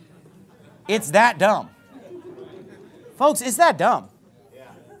 It's that dumb. Folks, it's that dumb.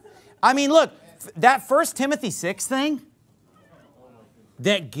 I mean, look, that 1 Timothy 6 thing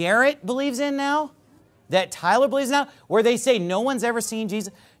that Garrett believes in now, that Tyler believes now, where they say no one's ever seen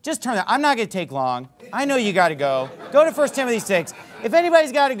Jesus, just turn that. I'm not going to take long. I know you got to go. Go to 1 Timothy 6. If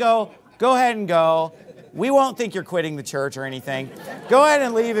anybody's got to go ahead and go. We won't think you're quitting the church or anything. Go ahead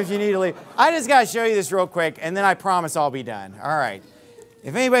and leave if you need to leave. I just got to show you this real quick, and then I promise I'll be done. All right.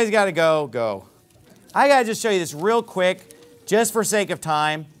 If anybody's got to go, go. I got to just show you this real quick, just for sake of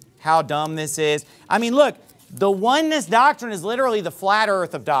time, how dumb this is. I mean, look, the oneness doctrine is literally the flat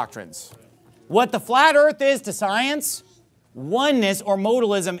earth of doctrines. What the flat earth is to science, oneness or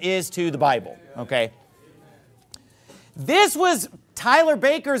modalism is to the Bible, okay? This was Tyler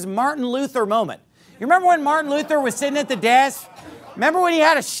Baker's Martin Luther moment. You remember when Martin Luther was sitting at the desk? Remember when he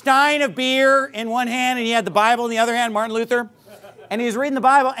had a stein of beer in one hand and he had the Bible in the other hand, Martin Luther? And he was reading the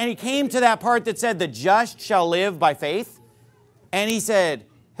Bible and he came to that part that said, the just shall live by faith. And he said,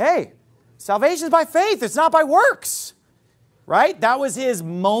 hey, salvation is by faith. It's not by works. Right? That was his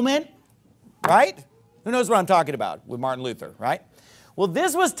moment. Right? Who knows what I'm talking about with Martin Luther, right? Well,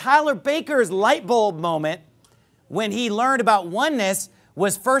 this was Tyler Baker's light bulb moment when he learned about oneness,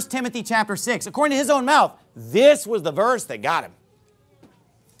 was 1 Timothy chapter 6. According to his own mouth, this was the verse that got him.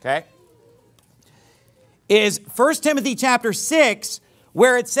 Okay? Is 1 Timothy chapter 6,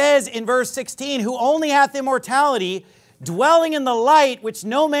 where it says in verse 16, who only hath immortality, dwelling in the light which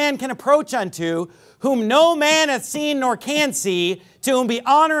no man can approach unto, whom no man hath seen nor can see, to whom be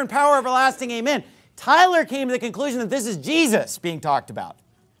honor and power everlasting. Amen. Tyler came to the conclusion that this is Jesus being talked about.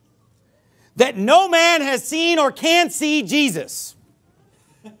 That no man has seen or can see Jesus.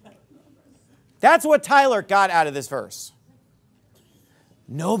 That's what Tyler got out of this verse.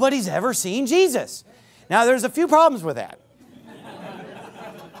 Nobody's ever seen Jesus. Now, there's a few problems with that.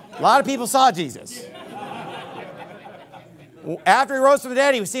 A lot of people saw Jesus. After he rose from the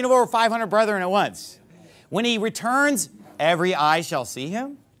dead, he was seen of over 500 brethren at once. When he returns, every eye shall see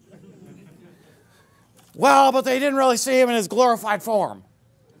him. Well, but they didn't really see him in his glorified form.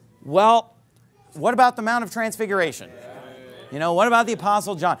 Well, what about the Mount of Transfiguration? You know, what about the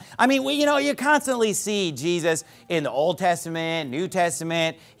Apostle John? I mean, you constantly see Jesus in the Old Testament, New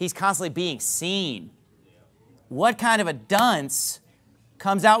Testament. He's constantly being seen. What kind of a dunce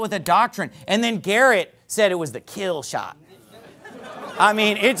comes out with a doctrine? And then Garrett said it was the kill shot.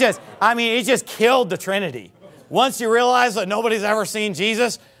 It just killed the Trinity. Once you realize that nobody's ever seen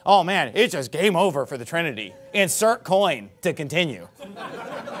Jesus, oh man, it's just game over for the Trinity. Insert coin to continue.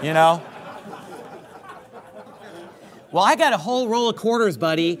 You know? Well, I got a whole roll of quarters,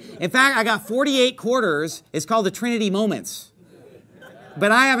 buddy. In fact, I got 48 quarters. It's called the Trinity Moments.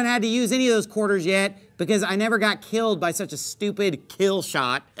 But I haven't had to use any of those quarters yet because I never got killed by such a stupid kill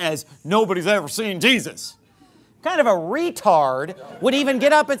shot as nobody's ever seen Jesus. Kind of a retard would even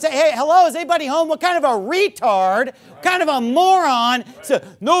get up and say, hey, hello, is anybody home? What kind of a retard, what kind of a moron said,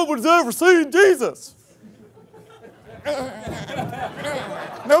 nobody's ever seen Jesus?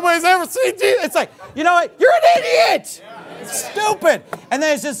 Nobody's ever seen Jesus. It's like, you know what? You're an idiot. It's stupid. And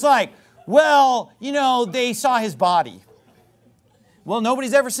then it's just like, well, they saw his body. Well,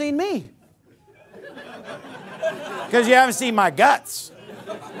 nobody's ever seen me. Because you haven't seen my guts.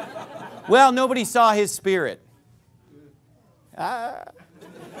 Well, nobody saw his spirit.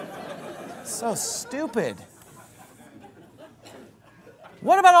 So stupid.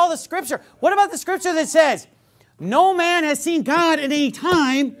 What about all the scripture? What about the scripture that says, no man has seen God at any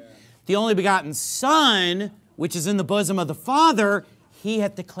time. The only begotten Son, which is in the bosom of the Father, he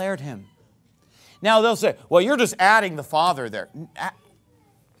hath declared him. Now they'll say, well, you're just adding the Father there.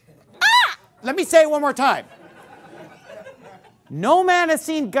 Let me say it one more time. No man has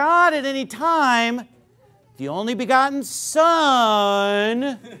seen God at any time. The only begotten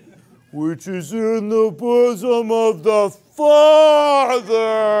Son, which is in the bosom of the Father,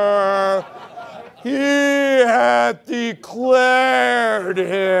 he hath declared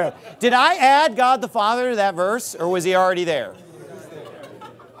him. Did I add God the Father to that verse, or was he already there?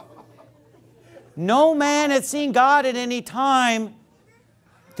 No man hath seen God at any time.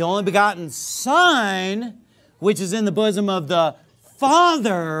 The only begotten Son, which is in the bosom of the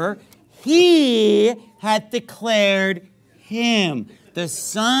Father, he hath declared him. The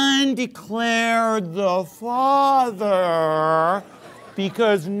Son declared the Father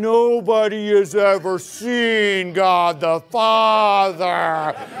because nobody has ever seen God the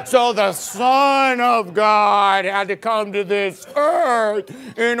Father. So the Son of God had to come to this earth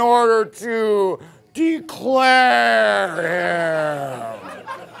in order to declare Him.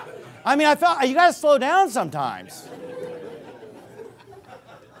 I mean, I felt you got to slow down sometimes.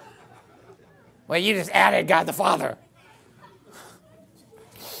 Well, you just added God the Father.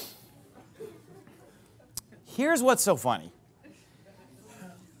 Here's what's so funny.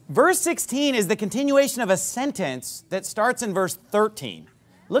 Verse 16 is the continuation of a sentence that starts in verse 13.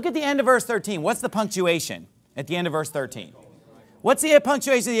 Look at the end of verse 13. What's the punctuation at the end of verse 13? What's the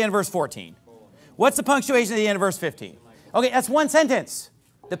punctuation at the end of verse 14? What's the punctuation at the end of verse 15? Okay, that's one sentence.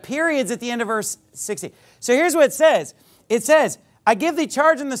 The period's at the end of verse 16. So here's what it says. It says, I give thee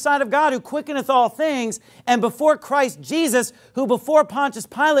charge in the sight of God who quickeneth all things, and before Christ Jesus, who before Pontius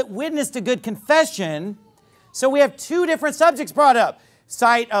Pilate witnessed a good confession. So we have two different subjects brought up.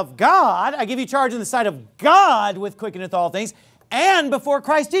 Sight of God, I give you charge in the sight of God with quickeneth all things, and before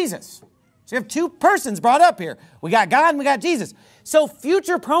Christ Jesus. So you have two persons brought up here. We got God and we got Jesus. So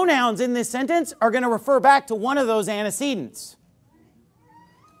future pronouns in this sentence are going to refer back to one of those antecedents.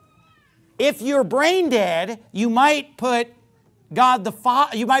 If you're brain dead, you might put God the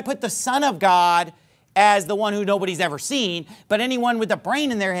Father, you might put the Son of God as the one who nobody's ever seen, but anyone with a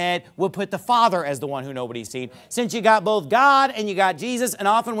brain in their head would put the Father as the one who nobody's seen. Since you got both God and you got Jesus, and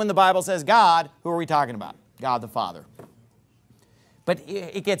often when the Bible says God, who are we talking about? God the Father. But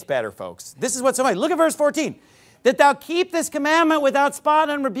it gets better, folks. This is what's so funny. Look at verse 14. That thou keep this commandment without spot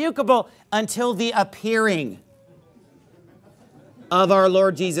unrebukable until the appearing of our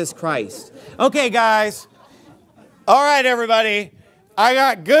Lord Jesus Christ. Okay, guys. All right, everybody. I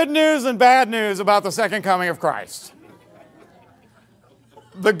got good news and bad news about the second coming of Christ.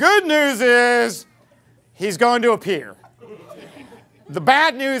 The good news is He's going to appear. The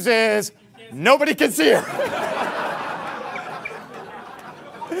bad news is nobody can see Him.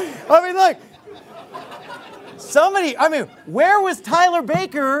 I mean, look. Where was Tyler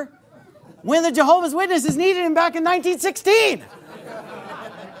Baker when the Jehovah's Witnesses needed him back in 1916?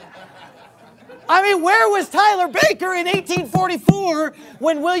 I mean, where was Tyler Baker in 1844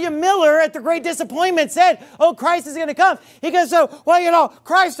 when William Miller at the Great Disappointment said, oh, Christ is going to come? He goes, so, well, you know,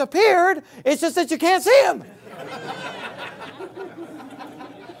 Christ appeared. It's just that you can't see Him.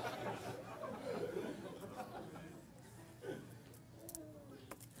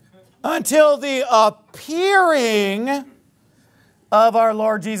 Until the appearing of our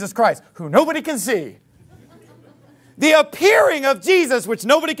Lord Jesus Christ, who nobody can see. The appearing of Jesus, which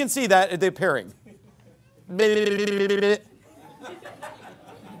nobody can see, that the appearing.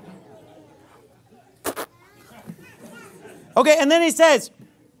 Okay, and then he says,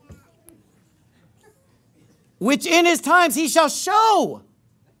 which in His times He shall show.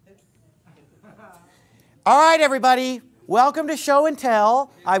 All right, everybody, welcome to Show and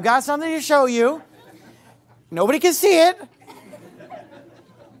Tell. I've got something to show you. Nobody can see it.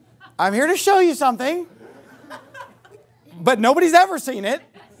 I'm here to show you something. But nobody's ever seen it,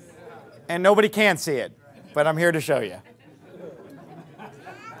 and nobody can see it. But I'm here to show you.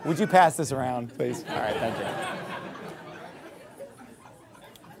 Would you pass this around, please? All right, thank you.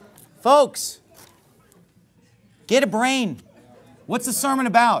 Folks, get a brain. What's the sermon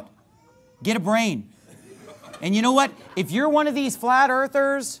about? Get a brain. And you know what? If you're one of these flat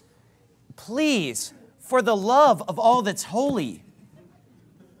earthers, please, for the love of all that's holy,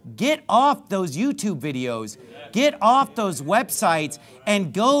 get off those YouTube videos. Get off those websites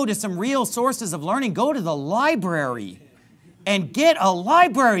and go to some real sources of learning. Go to the library and get a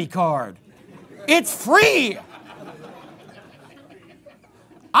library card. It's free.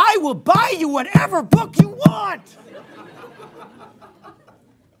 I will buy you whatever book you want.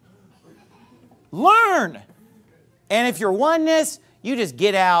 Learn. And if you're oneness, you just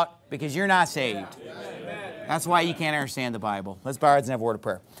get out because you're not saved. That's why you can't understand the Bible. Let's bow our heads and have a word of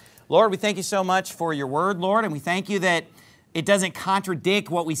prayer. Lord, we thank You so much for Your word, Lord, and we thank You that it doesn't contradict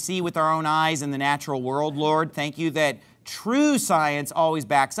what we see with our own eyes in the natural world, Lord. Thank You that true science always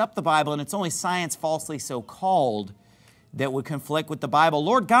backs up the Bible, and it's only science falsely so called that would conflict with the Bible.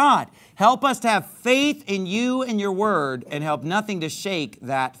 Lord God, help us to have faith in You and Your word, and help nothing to shake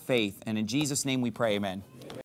that faith. And in Jesus' name we pray, amen.